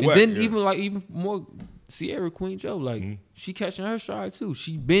White. Oh, Tierra White. And then even more Sierra Queen Joe. Like, she catching her stride too.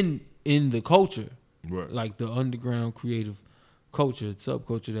 She been in the culture. Right. Like the underground creative culture,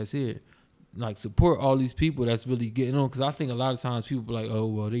 subculture that's here. Like, support all these people that's really getting on, because I think a lot of times people be like, oh,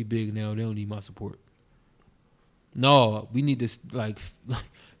 well, they big now, they don't need my support. No, we need to like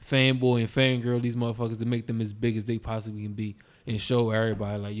fanboy and fangirl these motherfuckers to make them as big as they possibly can be and show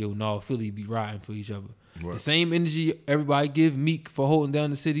everybody like, yo, no, Philly be riding for each other. Right. The same energy everybody give Meek for holding down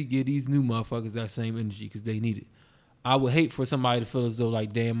the city, give these new motherfuckers that same energy because they need it. I would hate for somebody to feel as though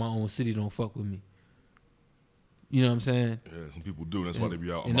like, damn, my own city don't fuck with me. You know what I'm saying? Yeah, some people do. That's why they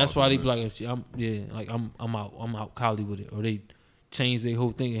be out. And that's why they be like, I'm out Cali with it. Or they change their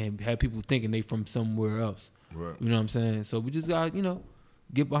whole thing and have people thinking they from somewhere else. Right. You know what I'm saying? So we just got,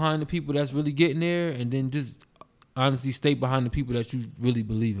 get behind the people that's really getting there, and then just honestly stay behind the people that you really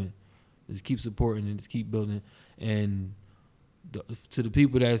believe in. Just keep supporting and just keep building. And to the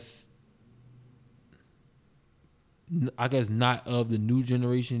people that's, I guess, not of the new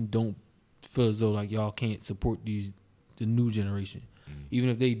generation, don't feel as though like y'all can't support the new generation. Even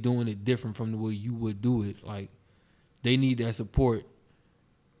if they doing it different from the way you would do it. Like, they need that support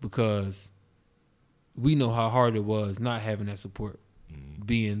because we know how hard it was not having that support.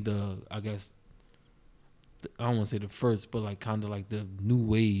 Being the, I guess, I don't want to say the first, but like kind of like the new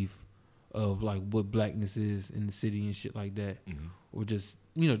wave of like what blackness is in the city and shit like that. Or just,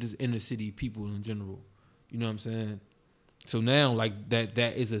 just inner city people in general. You know what I'm saying? So now, like,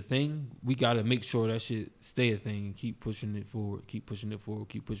 that is a thing. We got to make sure that shit stay a thing and keep pushing it forward,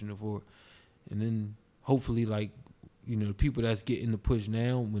 And then hopefully, like, the people that's getting the push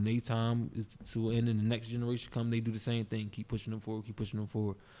now, when they time is to end and the next generation come, they do the same thing. Keep pushing them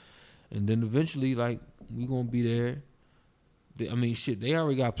forward. And then eventually, like, we going to be there. I mean, shit, they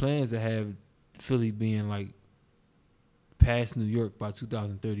already got plans to have Philly being like past New York by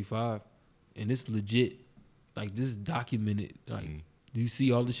 2035, and it's legit. Like, this is documented. Like, you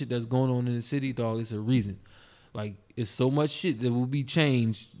see all the shit that's going on in the city, dog. It's a reason. Like, it's so much shit that will be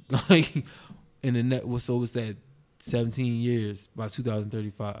changed. Like, in the net, so it's that 17 years by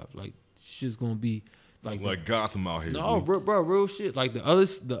 2035. Like, shit's gonna be like Gotham out here. no, bro, real shit. Like the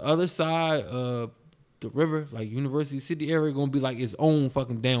other side of the river, like University City area, gonna be like its own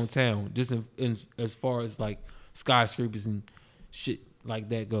fucking downtown. Just in as far as like skyscrapers and shit like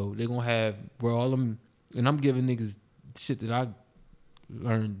that go. They're gonna have where all them, and I'm giving niggas shit that I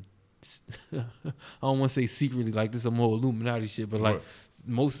learned. I don't want to say secretly, like this is some more Illuminati shit, but like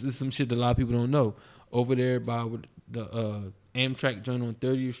most is some shit that a lot of people don't know. Over there by the Amtrak joint on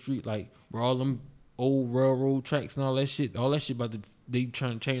 30th Street, like where all them old railroad tracks and all that shit about they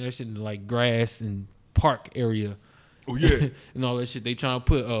trying to change that shit into like grass and park area. Oh yeah, and all that shit. They trying to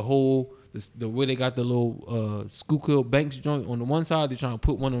put a whole the way they got the little Schuylkill Banks joint on the one side. They trying to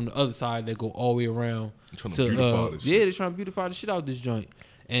put one on the other side that go all the way around. Trying to beautify this shit. Yeah, they trying to beautify the shit out of this joint.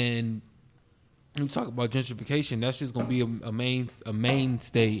 And we talk about gentrification. That's just gonna be a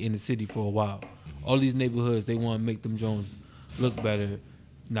mainstay in the city for a while. Mm-hmm. All these neighborhoods, they want to make them joints look better,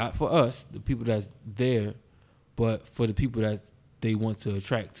 not for us, the people that's there, but for the people that they want to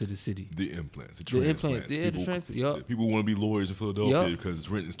attract to the city. The implants, the transplants. Yeah, people, the transplants. Yep. People want to be lawyers in Philadelphia because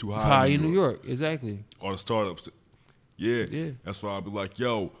rent is too high. It's high in New York, exactly. Or the startups. Yeah. That's why I'll be like,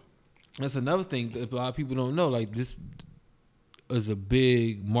 yo. That's another thing that a lot of people don't know. Like, this is a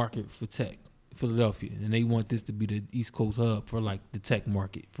big market for tech, Philadelphia, and they want this to be the East Coast hub for like the tech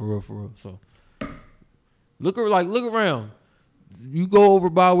market, for real. So look around. You go over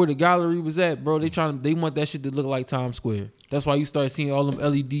by where the gallery was at, bro. They want that shit to look like Times Square. That's why you start seeing all them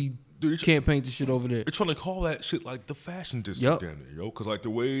LED campaigns and shit over there. They're trying to call that shit like the fashion district down there, yo. Because like the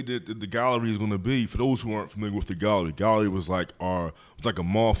way that the gallery is going to be, for those who aren't familiar with the gallery was like a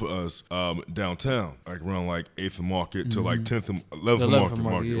mall for us downtown, like around like 8th Market to like 10th and 11th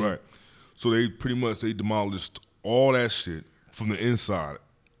Market, yeah. Right? So they pretty much demolished all that shit from the inside,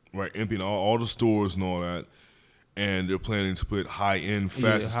 right? Emptying all the stores and all that. And they're planning to put high-end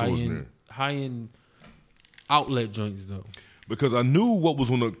fashion stores in there. High-end outlet joints, though. Because I knew what was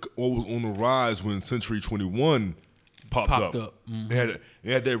on the rise when Century 21 popped up. Mm-hmm.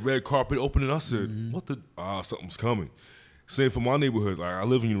 They had that red carpet opening. I said, "What the? Something's coming." Same for my neighborhood. Like I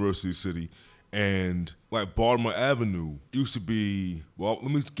live in University City, and like Baltimore Avenue used to be. Well,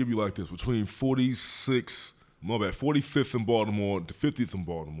 let me give you like this: between 45th in Baltimore to 50th in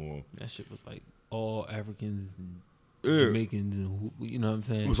Baltimore. That shit was like all Africans and Jamaicans and you know what I'm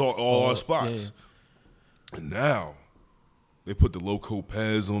saying? It was all our spots. Yeah. And now they put the Loco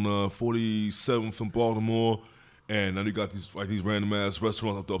Pez on 47th in Baltimore, and now they got these random ass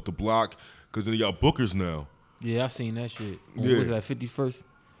restaurants up the block because then they got Booker's now. Yeah, I seen that shit. What was that, 51st?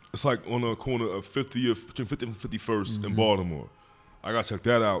 It's like on the corner of 50th, between 50th and 51st in Baltimore. I gotta check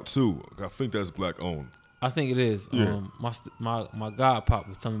that out too. I think that's black owned. I think it is. Yeah. My god pop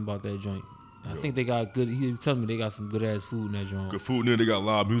was telling me about that joint. I think they got good. He was telling me they got some good ass food in that joint. Good food in there. They got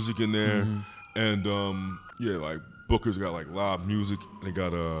live music in there, and like Booker's got like live music. They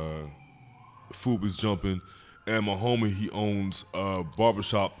got food was jumping, and my homie he owns a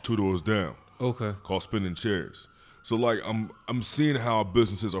barbershop 2 doors down. Okay. Called Spinning Chairs. So like I'm seeing how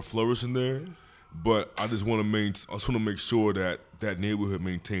businesses are flourishing there, but I just want to make sure that that neighborhood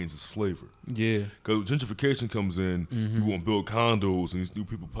maintains its flavor. Yeah. Because gentrification comes in, we want to build condos and these new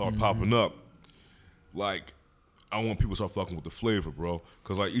people are popping up. Like, I want people to start fucking with the flavor, bro.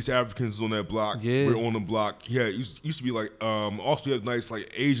 Because, like, East Africans is on that block. Yeah. We're on the block. Yeah, it used to be, like, also you have nice,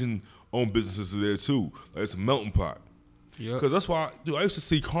 like, Asian-owned businesses there, too. Like, it's a melting pot. Yeah. Because that's why, I used to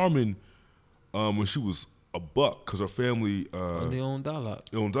see Carmen when she was a buck. Because her family... they own Dialogue.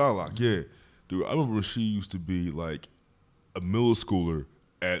 They own Dialogue, yeah. Dude, I remember when she used to be, like, a middle schooler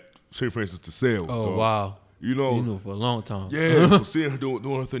at St. Francis de Sales. Oh, dog. wow. You know for a long time. Yeah, so seeing her doing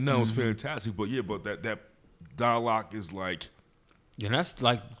her thing now is fantastic. But that Dialogue is like, yeah, that's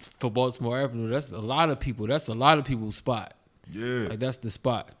like for Baltimore Avenue. That's a lot of people. That's a lot of people's spot. Yeah, like that's the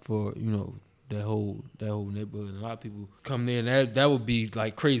spot for that whole neighborhood. And a lot of people come there, and that would be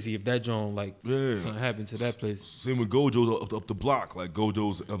like crazy if that joint something happened to that place. Same with Gojo's up the block. Like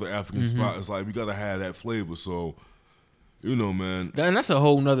Gojo's other African spot. It's like we gotta have that flavor. So. Man. And that's a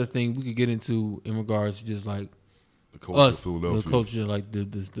whole nother thing we could get into in regards to just like the culture of Philadelphia. The culture, like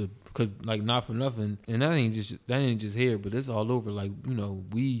the because like not for nothing, and that ain't just here, but it's all over. Like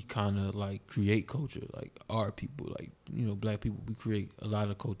we kind of like create culture, like our people, like black people, we create a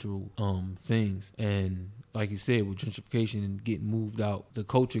lot of cultural things, and like you said, with gentrification and getting moved out, the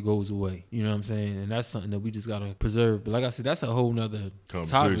culture goes away. You know what I'm saying? And that's something that we just gotta preserve. But like I said, that's a whole nother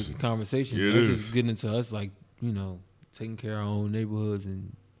conversation. Yeah, that's just getting into us, like, you know, taking care of our own neighborhoods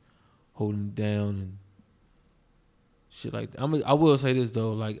and holding them down and shit like that. I will say this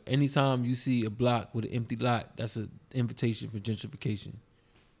though, like anytime you see a block with an empty lot, that's an invitation for gentrification.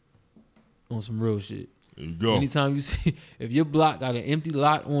 On some real shit. There you go. Anytime you see, if your block got an empty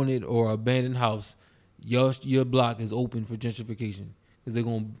lot on it or an abandoned house, your block is open for gentrification because they're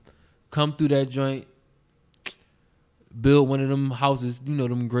gonna come through that joint, build one of them houses, you know,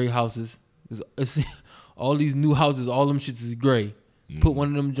 them gray houses. It's all these new houses, all them shits is gray. Put one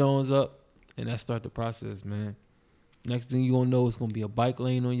of them Jones up, and that start the process, man. Next thing you gonna know, it's gonna be a bike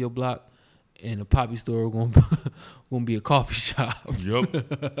lane on your block, and a poppy store gonna be a coffee shop. Yep,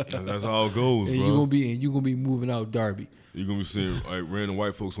 that's how it goes, and bro. You gonna be moving out Darby. You're gonna be seeing like random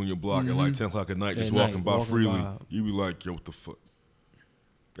white folks on your block at like 10 o'clock at night, just walking by freely. You be like, yo, what the fuck?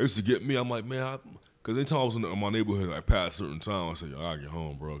 They used to get me. I'm like, man, because anytime I was in my neighborhood, like past a certain time, I said, yo, I gotta get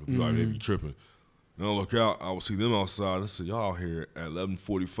home, bro. Cause like they be tripping. And I look out, I would see them outside. I said, y'all here at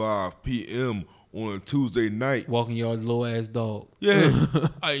 11:45 p.m. on a Tuesday night, walking your little ass dog. Yeah,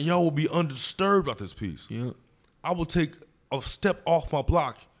 y'all will be undisturbed about this piece. Yeah, I will take a step off my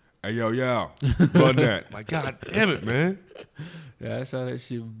block. Hey, yo, run that. Like, God damn it, man. Yeah, that's how that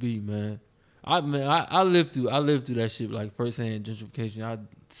shit would be, man. I lived through that shit, like firsthand gentrification. I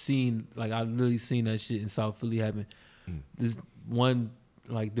literally seen that shit in South Philly happen. This one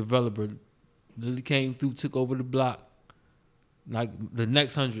like developer literally came through, took over the block, like the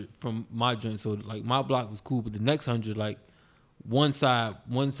next 100 from my joint. So like my block was cool, but the next 100, like one side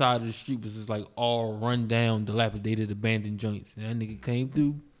of the street was just like all run down, dilapidated, abandoned joints. And that nigga came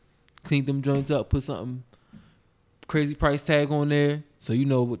through, cleaned them joints up, put something crazy price tag on there. So you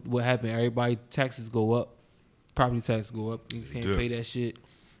know what happened. Everybody taxes go up, property taxes go up. Niggas can't pay that shit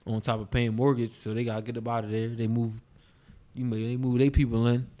on top of paying mortgage, so they gotta get up out of there. They move their people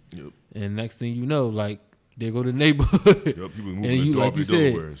in. Yep. And next thing you know, like they go to the neighborhood. Yep, people moving and like you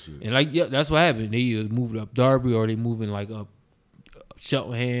said, and shit. And like that's what happened. They either moved up Darby or they moving like up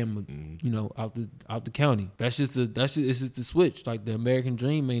Cheltenham, you know, out the county. It's just the switch. Like the American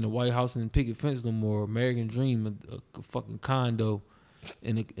dream ain't a White House and picket fence no more. American dream a fucking condo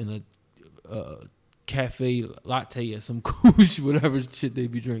in a cafe latte or some cool shit, whatever shit they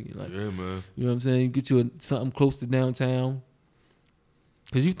be drinking. Like, yeah, man. You know what I'm saying? Get you something close to downtown.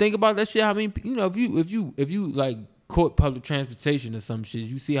 Cause you think about that shit. I mean, you know, if you like caught public transportation or some shit,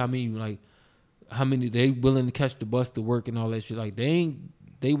 you see how many they willing to catch the bus to work and all that shit. Like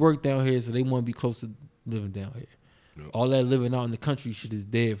they work down here, so they want to be close to living down here. Yep. All that living out in the country shit is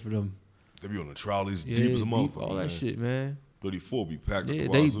dead for them. They be on the trolleys deep as a motherfucker. All that shit, man. 34 be packed. Yeah,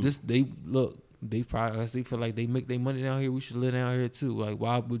 they probably they feel like they make their money down here. We should live down here too. Like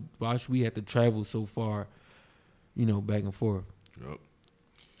why should we have to travel so far, you know, back and forth? Yep.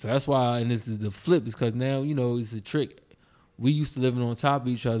 So that's why, and this is the flip, is because now, you know, it's a trick. We used to living on top of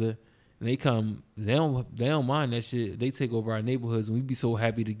each other, and they don't mind that shit. They take over our neighborhoods, and we be so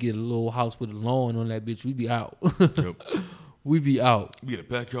happy to get a little house with a lawn on that bitch. We be out. Yep. We be out. We in the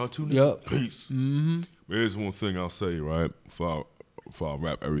backyard too now? Yep. Peace. Mm-hmm. Here's one thing I'll say, right, before I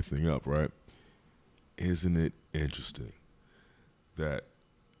wrap everything up, right? Isn't it interesting that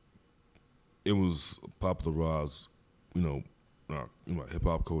it was popularized, you know, hip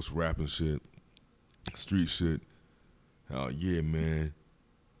hop culture, rapping shit, street shit. How yeah, man,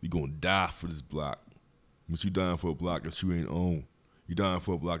 you gonna die for this block, but you dying for a block that you ain't own. You dying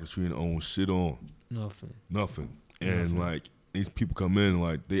for a block that you ain't own shit on. Nothing. And like these people come in,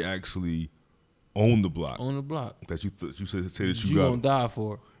 like they actually own the block. That you say that you gonna die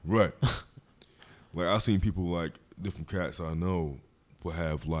for. Right. Like I seen people like different cats I know will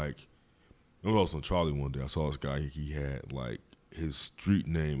have like. I was on Charlie one day. I saw this guy. He had like his street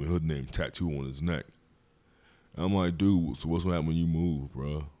name and hood name tattoo on his neck. And I'm like, dude, so what's gonna happen when you move,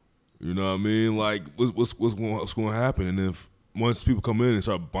 bro? You know what I mean? Like, what's going to happen? And if once people come in and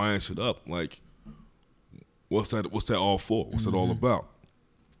start buying shit up, like, what's that all for? What's that all about?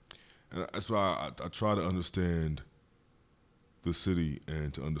 And that's why I try to understand the city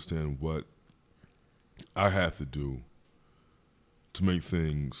and to understand what I have to do to make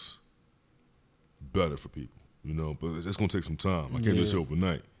things better for people. You know, but it's gonna take some time. I can't do this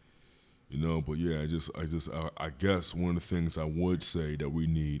overnight. You know, but yeah, I guess one of the things I would say that we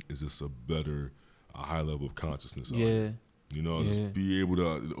need is just a high level of consciousness. Yeah. You know, just be able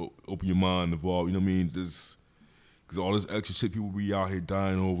to open your mind, evolve. You know what I mean? Just because all this extra shit people be out here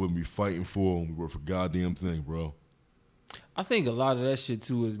dying over and be fighting for, and we work for goddamn thing, bro. I think a lot of that shit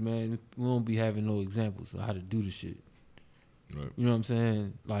too is, man, we don't be having no examples of how to do the shit. Right. You know what I'm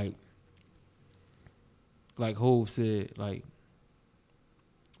saying? Like Hov said, like,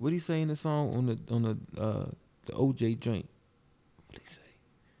 what he say in the song on the OJ joint? What he say?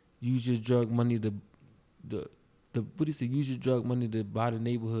 Use your drug money to what he say? Use your drug money to buy the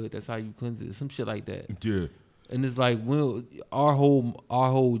neighborhood. That's how you cleanse it. Some shit like that. Yeah. And it's like, well, our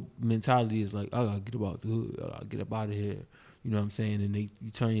whole mentality is like, I gotta get about the hood. I gotta get up out of here. You know what I'm saying? And you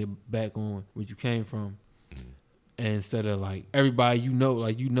turn your back on where you came from. And instead of like everybody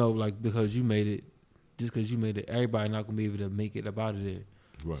like because you made it, just because you made it, everybody not gonna be able to make it up out of there.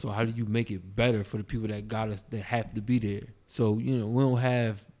 Right. So how do you make it better for the people that got us, that have to be there? So, you know, we don't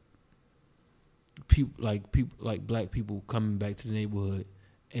have people like black people coming back to the neighborhood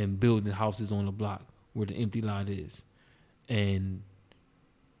and building houses on the block where the empty lot is, and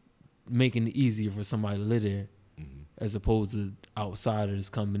making it easier for somebody to live there, as opposed to outsiders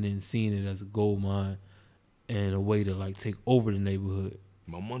coming in, seeing it as a gold mine and a way to like take over the neighborhood.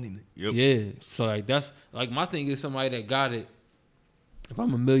 My money. Yep. Yeah. So like that's like my thing is somebody that got it. If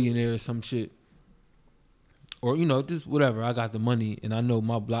I'm a millionaire or some shit, or you know, just whatever, I got the money and I know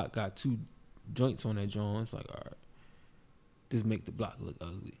my block got 2 joints on that joint. It's like, all right, just make the block look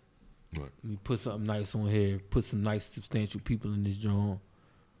ugly. Right. Let me put something nice on here. Put some nice, substantial people in this joint.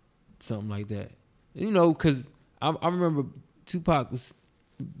 Something like that. And, you know, because I remember Tupac was,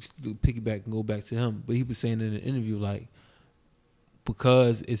 to piggyback and go back to him, but he was saying in an interview, like,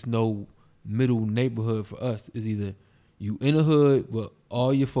 because it's no middle neighborhood for us, it's either you in the hood with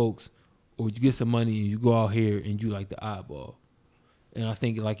all your folks, or you get some money and you go out here and you like the eyeball. And I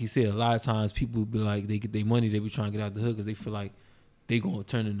think, like he said, a lot of times people be like, they get their money, they be trying to get out the hood because they feel like they gonna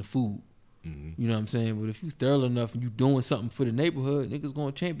turn into food. You know what I'm saying? But if you thorough enough and you doing something for the neighborhood, niggas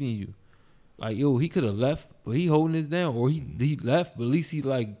gonna champion you. Like, yo, he could have left, but he holding this down, or he left, but at least he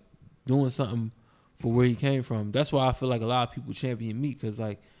like doing something for where he came from. That's why I feel like a lot of people champion me, because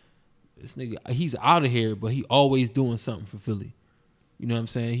like, this nigga, he's out of here, but he always doing something for Philly. You know what I'm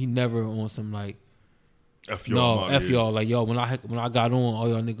saying? He never on some like, F y'all. no, F y'all. Like, yo, when I got on, all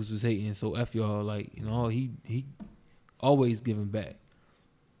y'all niggas was hating, so F y'all. Like, you know, he always giving back.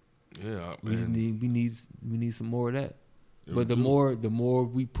 Yeah, We just man. we need some more of that. Yeah, But the more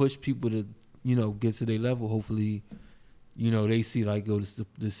we push people to, you know, get to their level, hopefully, you know, they see like, yo,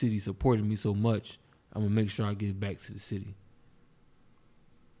 the city supported me so much, I'm gonna make sure I give back to the city.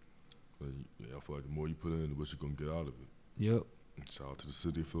 Yeah, I feel like the more you put in, the what you're gonna get out of it. Yep. Shout out to the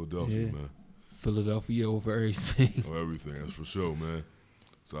city of Philadelphia, Yeah. man. Philadelphia over everything. Oh, everything, that's for sure, man.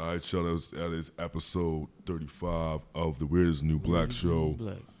 So, all right, y'all, that is episode 35 of the Weirdest New Black Show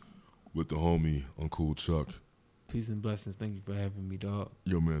with the homie Uncool Chuck. Peace and blessings. Thank you for having me, dog.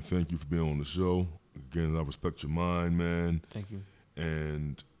 Yo, man, thank you for being on the show. Again, I respect your mind, man. Thank you.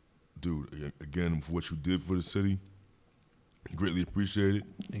 And, dude, again, for what you did for the city, greatly appreciate it.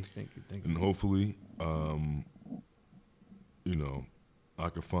 Thank you. And hopefully, you know, I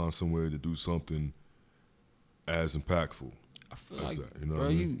can find some way to do something as impactful. I feel as like, that, you know bro,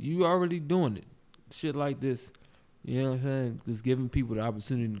 what I mean? you already doing it. Shit like this. You know what I'm saying? Just giving people the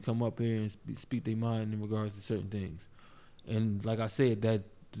opportunity to come up here and speak their mind in regards to certain things. And like I said, that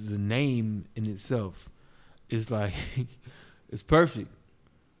the name in itself is like, it's perfect.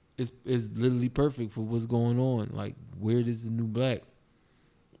 It's literally perfect for what's going on. Like, Weird is the New Black.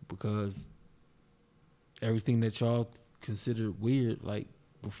 Because everything that y'all considered weird, like,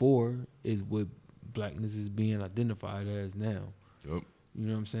 before, is what blackness is being identified as now. Yep. You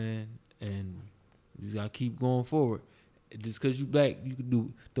know what I'm saying? And you just gotta keep going forward. Just because you black, you can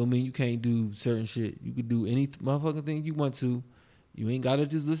do, don't mean you can't do certain shit. You could do any motherfucking thing you want to. You ain't gotta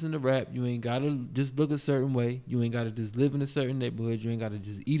just listen to rap. You ain't gotta just look a certain way. You ain't gotta just live in a certain neighborhood. You ain't gotta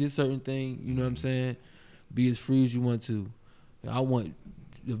just eat a certain thing. You know what I'm saying? Be as free as you want to. I want,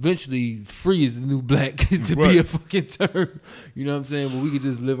 eventually, free is the new black to be a fucking term. You know what I'm saying? But we could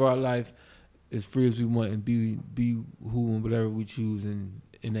just live our life as free as we want and be who and whatever we choose, and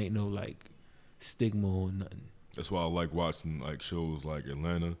it ain't no like stigma or nothing. That's why I like watching like shows like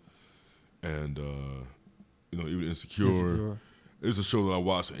Atlanta and you know, even Insecure. There's a show that I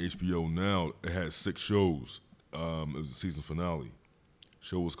watched on HBO now. It had 6 shows. It was the season finale.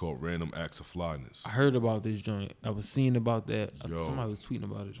 Show was called Random Acts of Flyness. I heard about this joint. I was seeing about that. Yo, somebody was tweeting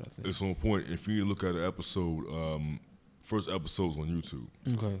about it, I think. It's on point. If you look at the episode, first episode's on YouTube.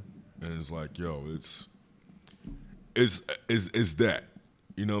 Okay. And it's like, yo, it's that.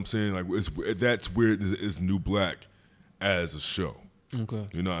 You know what I'm saying? Like, that's Weird is New Black as a show. Okay.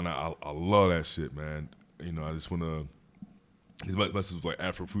 You know, and I love that shit, man. You know, I just want to He's messes with like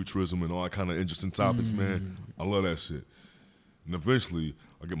Afrofuturism and all that kind of interesting topics, man. I love that shit. And eventually,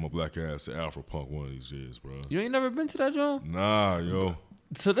 I'll get my black ass to Afropunk one of these years, bro. You ain't never been to that, John? Nah, yo.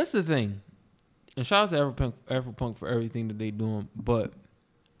 So that's the thing. And shout out to Afropunk for everything that they doing. But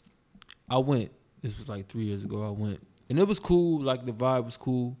I went. This was like 3 years ago. I went. And it was cool. Like, the vibe was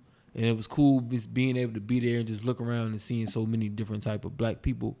cool. And it was cool just being able to be there and just look around and seeing so many different type of black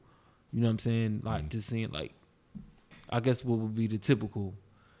people. You know what I'm saying? Like, just seeing, like, I guess what would be the typical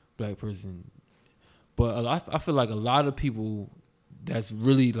black person. But I feel like a lot of people that's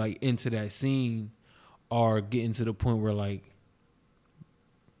really, like, into that scene are getting to the point where, like,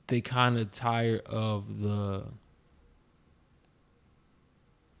 they kind of tired of the...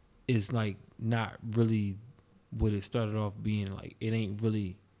 It's, like, not really what it started off being. Like, it ain't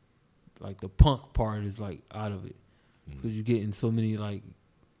really... Like, the punk part is, like, out of it. Because you're getting so many, like,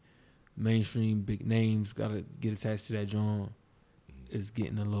 mainstream big names got to get attached to that joint. It's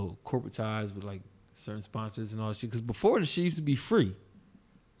getting a little corporatized with, like, certain sponsors and all that shit. Because before, the shit used to be free.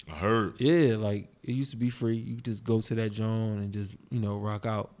 I heard. Yeah, like, it used to be free. You could just go to that joint and just, you know, rock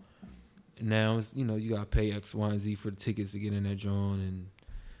out. And now, it's, you know, you got to pay X, Y, and Z for the tickets to get in that joint.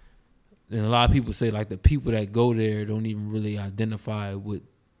 And a lot of people say, like, the people that go there don't even really identify with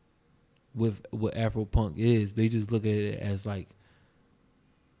what Afropunk is. They just look at it as like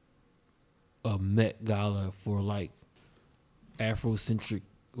a Met Gala for like Afrocentric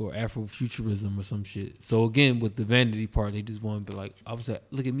or Afrofuturism or some shit. So again, with the vanity part, they just want to be like,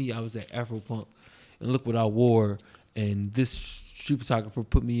 look at me, I was at Afropunk and look what I wore, and this street photographer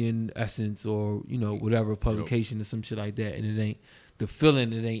put me in Essence or, you know, whatever publication or some shit like that. And it ain't the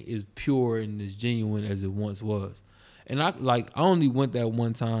feeling, it ain't as pure and as genuine as it once was. And I only went that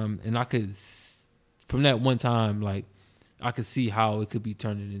one time, and I could, from that one time, like, I could see how it could be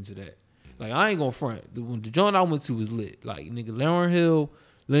turning into that. Like, I ain't gonna front. The joint I went to was lit. Like, nigga, Lauryn Hill,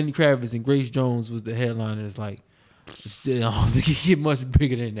 Lenny Kravitz, and Grace Jones was the headliners. Like, still, I don't think it get much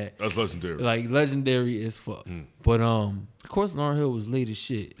bigger than that. That's legendary. Like, legendary as fuck. But of course, Lauryn Hill was late as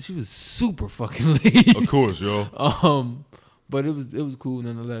shit. She was super fucking late. Of course, yo. But it was cool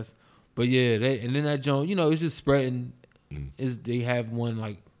nonetheless. But yeah, and then that joint, you know, it's just spreading. They have one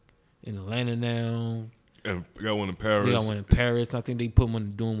like in Atlanta now. And they got one in Paris. They got one in Paris. I think they doing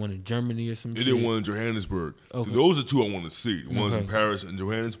one in Germany or some shit. They did one in Johannesburg. Okay. So those are two I want to see. The ones in Paris and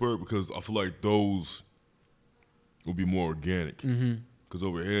Johannesburg, because I feel like those will be more organic. Because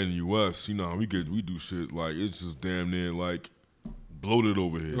over here in the U.S., you know how we do shit like it's just damn near like bloated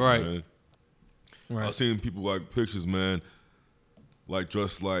over here, right? Man. Right. I've seen people like pictures, man, like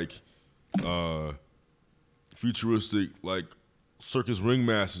dressed like futuristic, like circus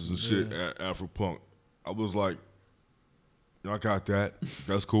ringmasters and shit at Afropunk. I was like, I got that.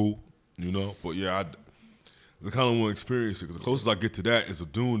 That's cool, you know. But yeah, I kind of want to experience it because the closest I get to that is a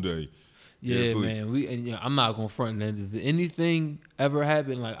Dune Day. Yeah, man. I'm not gonna front that. If anything ever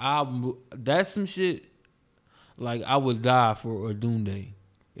happened, like that's some shit. Like, I would die for a Dune Day.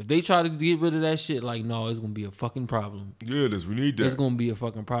 If they try to get rid of that shit, like, no, it's gonna be a fucking problem. Yeah, it is. We need that. It's gonna be a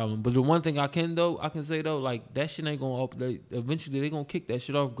fucking problem. But the one thing I can say though, like, that shit ain't gonna open. Eventually, they gonna kick that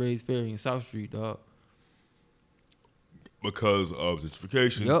shit off Grays Ferry and South Street, dog. Because of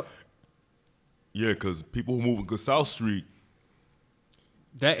gentrification. Yep. Yeah, because people who move to South Street.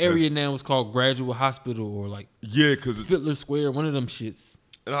 That area now is called Graduate Hospital or like because Fiddler Square, one of them shits.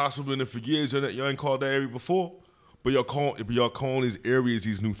 And the hospital been there for years. Y'all ain't called that area before. But y'all calling these areas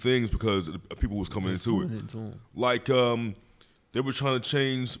these new things because people was coming into it. Like they were trying to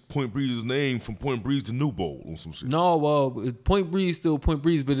change Point Breeze's name from Point Breeze to New Bowl or some shit. No, well, Point Breeze still Point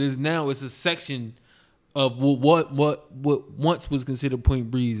Breeze, but it's a section of what once was considered Point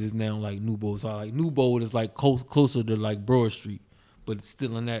Breeze is now like New Bowl. So like New Bowl is like closer to like Broad Street, but it's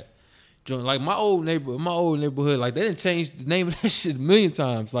still in that joint. Like my old neighborhood, like they didn't change the name of that shit a million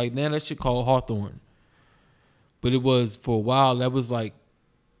times. Like now that shit called Hawthorne. But it was, for a while, that was like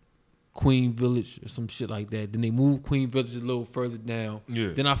Queen Village or some shit like that. Then they moved Queen Village a little further down. Yeah.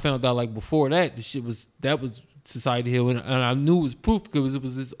 Then I found out, like, before that, that was Society Hill. And I knew it was proof because it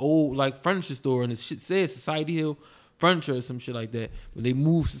was this old, like, furniture store. And the shit said Society Hill Furniture or some shit like that. But they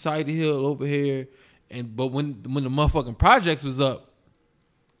moved Society Hill over here. But when the motherfucking projects was up,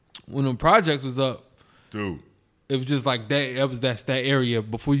 dude, it was just like that. That's that area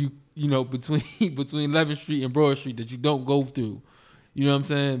before you know, between 11th Street and Broad Street that you don't go through. You know what I'm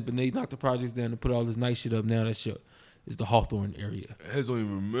saying? But they knocked the projects down and put all this nice shit up. Now that shit is the Hawthorne area. I don't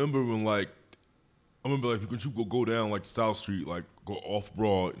even remember when, like, I remember, like, when you go down, like, South Street, like, go off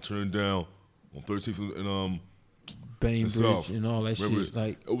Broad and turn down on 13th and Bainbridge and all that Remember, shit.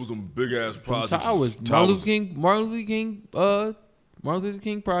 Like it was some big ass projects. Towers. Martin Luther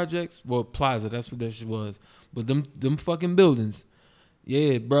King projects. Well, Plaza, that's what that shit was. But them fucking buildings.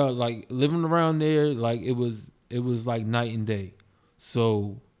 Yeah, bro, like living around there, like it was like night and day.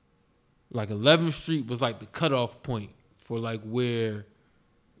 So like 11th Street was like the cutoff point for like where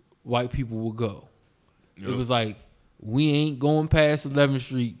white people would go. Yep. It was like, we ain't going past 11th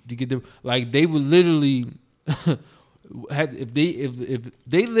Street to get them. Like they would literally if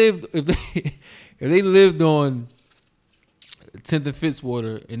they lived on 10th and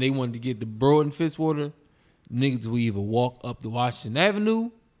Fitzwater and they wanted to get the Broad and Fitzwater, niggas would either walk up to Washington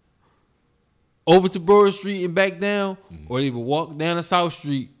Avenue, over to Broad Street and back down, or they would walk down to South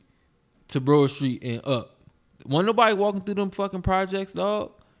Street to Broad Street and up. Wasn't nobody walking through them fucking projects,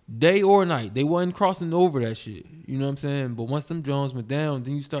 dog. Day or night. They wasn't crossing over that shit. You know what I'm saying? But once them Jones went down,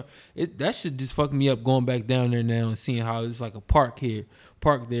 then you start that shit just fucked me up going back down there now and seeing how it's like a park there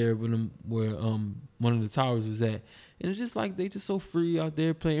where one of the towers was at. And it's just like they just so free out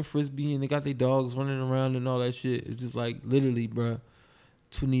there playing frisbee and they got their dogs running around and all that shit. It's just like literally, bro,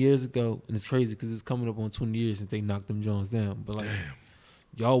 20 years ago, and it's crazy because it's coming up on 20 years since they knocked them Jones down. But like,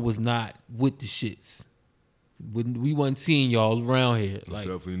 y'all was not with the shits. We wasn't seeing y'all around here. Like,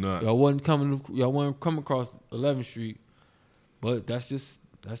 definitely not. Y'all wasn't coming across 11th Street. But that's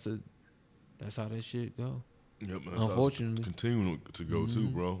how that shit go. Yep, man. Unfortunately, continuing to go too,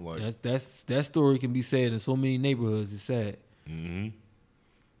 bro. Like that story can be said in so many neighborhoods. It's sad.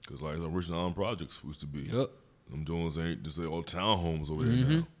 Cause like the original Island projects used to be. Yep. Them Jones ain't just like all townhomes over there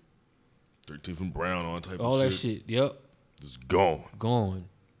now. 13th and Brown, all that type all of shit. All that shit. Yep. Just gone.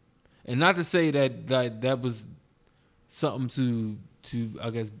 And not to say that was something to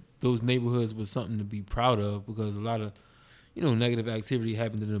I guess those neighborhoods was something to be proud of, because a lot of negative activity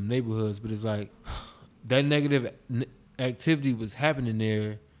happened in them neighborhoods, but it's like that negative activity was happening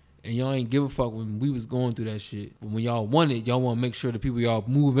there, and y'all ain't give a fuck when we was going through that shit. But when y'all want it, y'all want to make sure the people y'all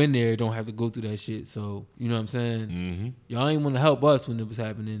move in there don't have to go through that shit. So, you know what I'm saying? Y'all ain't want to help us when it was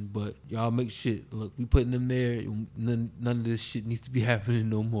happening, but y'all make shit. Look, we putting them there. None of this shit needs to be happening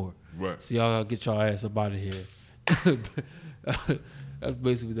no more. Right. So y'all gotta get y'all ass up out of here. That's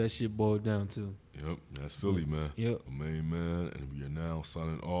basically what that shit boiled down to. Yep, that's Philly, man. Yep. The main man, and we are now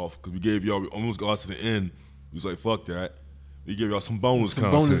signing off because we almost got to the end. We was like, fuck that. We gave y'all some bonus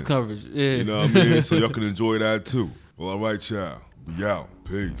content. Bonus coverage, yeah. You know what I mean? So y'all can enjoy that too. Well, all right, y'all. We out.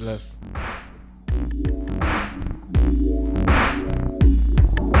 Peace. Bless.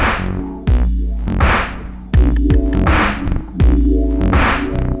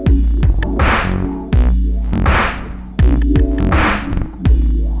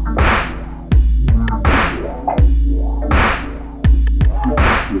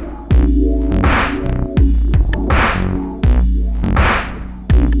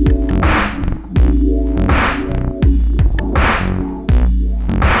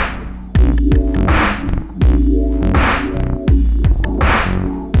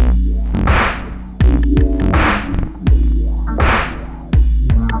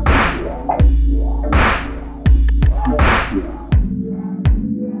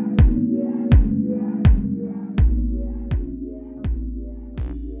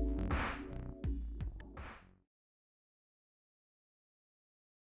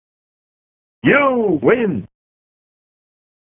 You win.